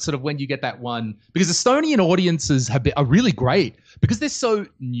often, but sort of when you get that one, because Estonian audiences are really great because they're so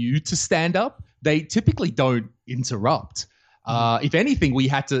new to stand-up. They typically don't interrupt. If anything, we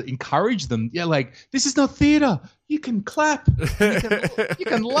had to encourage them. Yeah, like, this is not theater. You can clap. You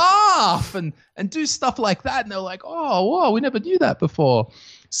can laugh and do stuff like that. And they're like, oh, wow, we never knew that before.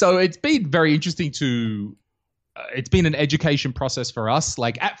 So it's been very interesting it's been an education process for us.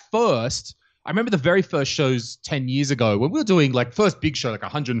 Like at first, I remember the very first shows 10 years ago when we were doing like first big show, like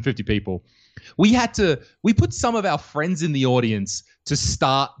 150 people. We put some of our friends in the audience to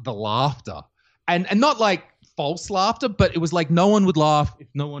start the laughter. And not like false laughter, but it was like no one would laugh if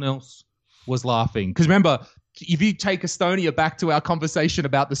no one else was laughing. Because remember, if you take Estonia back to our conversation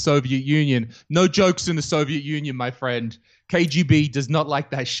about the Soviet Union, no jokes in the Soviet Union, my friend. KGB does not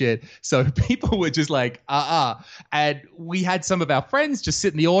like that shit. So people were just like, And we had some of our friends just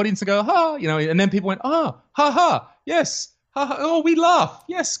sit in the audience and go, and then people went, yes, oh, we laugh.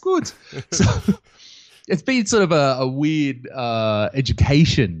 Yes, good. So it's been sort of a weird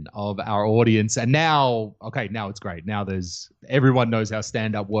education of our audience. And now it's great. Now everyone knows how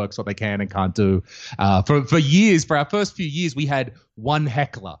stand-up works, what they can and can't do. For years, for our first few years, we had one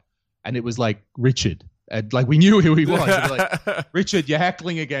heckler, and it was like Richard. And like we knew who he was. We're like, Richard, you're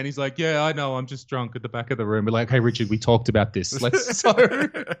heckling again. He's like, yeah, I know. I'm just drunk at the back of the room. We're like, hey, Richard, we talked about this. It's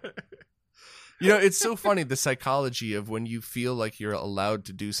so funny, the psychology of when you feel like you're allowed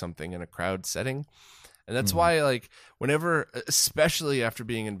to do something in a crowd setting. And that's why, like, whenever, especially after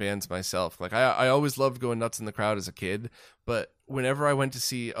being in bands myself, like I always loved going nuts in the crowd as a kid. But whenever I went to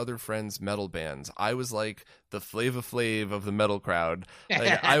see other friends' metal bands, I was like the Flava Flav of the metal crowd.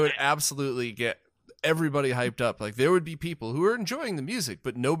 Like I would absolutely get everybody hyped up. Like there would be people who were enjoying the music,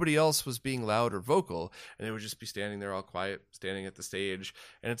 but nobody else was being loud or vocal, and they would just be standing there all quiet, standing at the stage.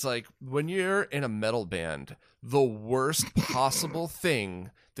 And it's like, when you're in a metal band, the worst possible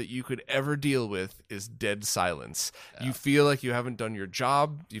thing that you could ever deal with is dead silence. Yeah. You feel like you haven't done your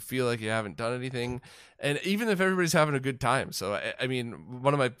job. You feel like you haven't done anything. And even if everybody's having a good time. So, I mean,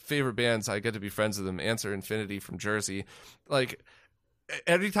 one of my favorite bands, I get to be friends with them, Answer Infinity from Jersey. Like,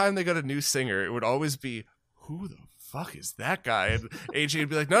 every time they got a new singer, it would always be, who the fuck is that guy? And AJ would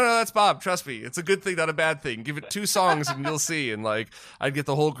be like, no, that's Bob. Trust me. It's a good thing, not a bad thing. Give it 2 songs and you'll see. And like, I'd get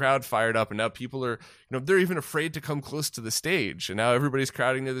the whole crowd fired up. And now people are, they're even afraid to come close to the stage. And now everybody's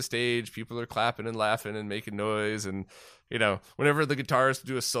crowding near the stage. People are clapping and laughing and making noise. And, whenever the guitarist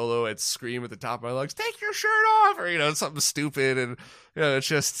do a solo, I'd scream at the top of my lungs, take your shirt off, or, something stupid. And, it's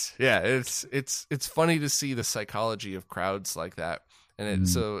just, it's funny to see the psychology of crowds like that. And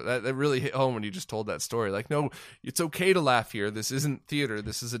so that really hit home when you just told that story. Like, no, it's okay to laugh here. This isn't theater.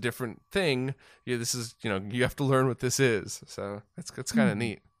 This is a different thing. Yeah, this is, you have to learn what this is. So it's kind of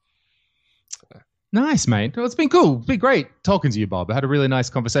neat. Nice, mate. Well, it's been cool. It's been great talking to you, Bob. I had a really nice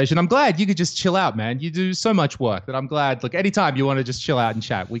conversation. I'm glad you could just chill out, man. You do so much work that I'm glad. Look, anytime you want to just chill out and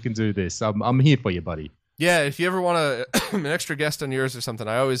chat, we can do this. I'm here for you, buddy. Yeah, if you ever want an extra guest on yours or something,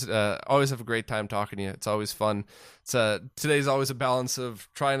 I always have a great time talking to you. It's always fun. Today's always a balance of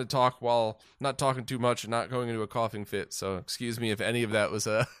trying to talk while not talking too much and not going into a coughing fit. So excuse me if any of that was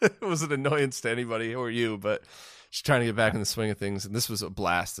was an annoyance to anybody or you, but just trying to get back in the swing of things. And this was a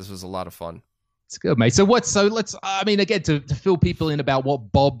blast. This was a lot of fun. It's good, mate. So again, to fill people in about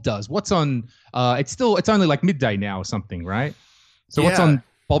what Bob does, what's on, it's only like midday now or something, right? So what's on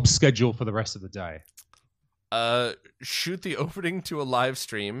Bob's schedule for the rest of the day? Shoot the opening to a live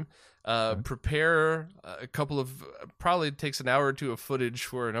stream, prepare a couple of, probably takes an hour or 2 of footage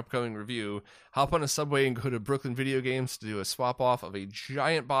for an upcoming review, hop on a subway and go to Brooklyn Video Games to do a swap off of a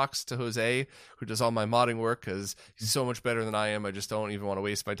giant box to Jose, who does all my modding work because he's so much better than I am. I just don't even want to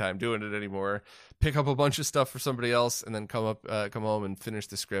waste my time doing it anymore. Pick up a bunch of stuff for somebody else and then come home and finish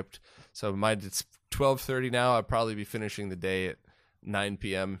the script. So it's 12:30 now. I'll probably be finishing the day at 9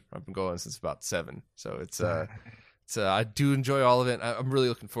 p.m. I've been going since about 7. So it's I do enjoy all of it. I'm really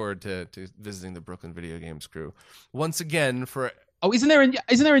looking forward to visiting the Brooklyn Video Games crew once again for. Oh, isn't there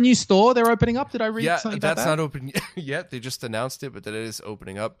a new store they're opening up? Did I read something about that? That's not open yet. They just announced it, but that it is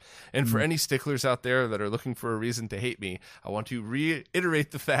opening up. And for any sticklers out there that are looking for a reason to hate me, I want to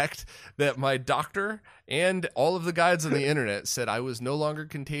reiterate the fact that my doctor and all of the guides on the internet said I was no longer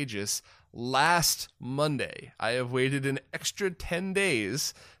contagious last Monday. I have waited an extra 10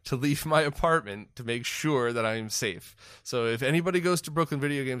 days to leave my apartment to make sure that I am safe. So if anybody goes to Brooklyn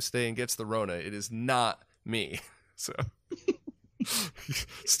Video Games today and gets the Rona, it is not me. So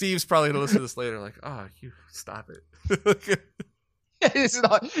Steve's probably going to listen to this later like, you stop it. This is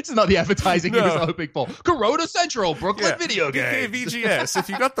not the advertising he was hoping for. Corona Central, Brooklyn Video Games. VGS. If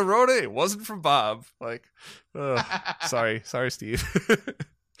you got the Rona, it wasn't from Bob. Like, sorry, Steve.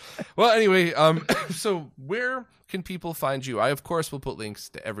 Well, anyway, so where can people find you? I, of course, will put links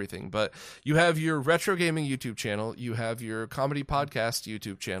to everything, but you have your retro gaming YouTube channel. You have your comedy podcast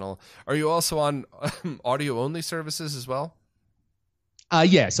YouTube channel. Are you also on audio-only services as well?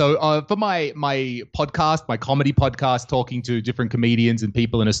 Yeah. So for my podcast, my comedy podcast, talking to different comedians and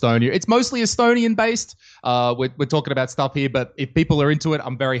people in Estonia, it's mostly Estonian based. We're talking about stuff here, but if people are into it,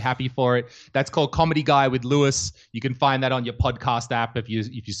 I'm very happy for it. That's called Comedy Guy with Lewis. You can find that on your podcast app if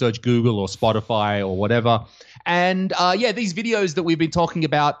you search Google or Spotify or whatever. And these videos that we've been talking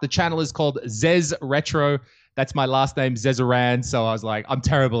about, the channel is called Zez Retro. That's my last name, Zezeran. So I was like, I'm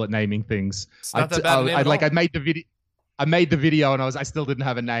terrible at naming things. It's not that bad a name at all. I made the video and I still didn't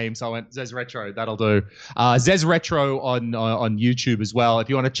have a name, so I went Zez Retro. That'll do. Zez Retro on YouTube as well. If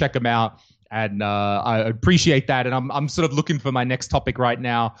you want to check them out, and I appreciate that. And I'm sort of looking for my next topic right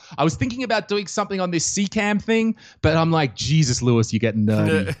now. I was thinking about doing something on this CCAM thing, but I'm like, Jesus, Lewis, you're getting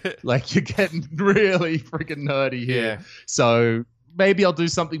nerdy. Like you're getting really freaking nerdy here. Yeah. So maybe I'll do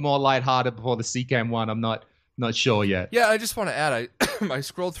something more lighthearted before the CCAM one. I'm not sure yet. Yeah, I just want to add, I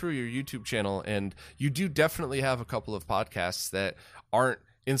scrolled through your YouTube channel, and you do definitely have a couple of podcasts that aren't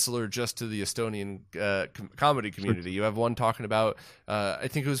insular just to the Estonian comedy community. You have one talking about, I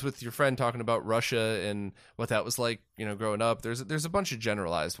think it was with your friend talking about Russia and what that was like, growing up. There's a bunch of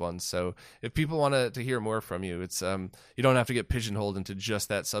generalized ones. So if people want to hear more from you, it's you don't have to get pigeonholed into just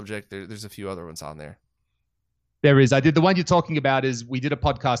that subject. There's a few other ones on there. There is. I did the one you're talking about is we did a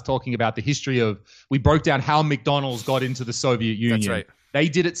podcast talking about the history of, we broke down how McDonald's got into the Soviet Union. That's right. They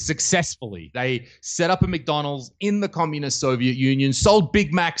did it successfully. They set up a McDonald's in the communist Soviet Union, sold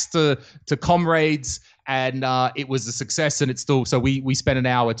Big Macs to comrades, and it was a success. And it's still, so we spent an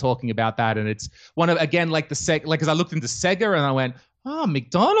hour talking about that. And it's one of, again, because I looked into Sega and I went,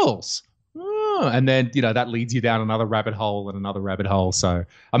 McDonald's. And then, that leads you down another rabbit hole and another rabbit hole. So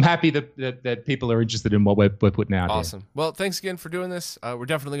I'm happy that people are interested in what we're putting out. Awesome. Here. Well, thanks again for doing this. We're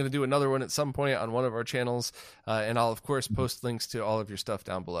definitely going to do another one at some point on one of our channels. And I'll, of course, post links to all of your stuff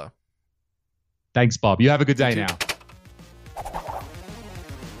down below. Thanks, Bob. You have a good day now.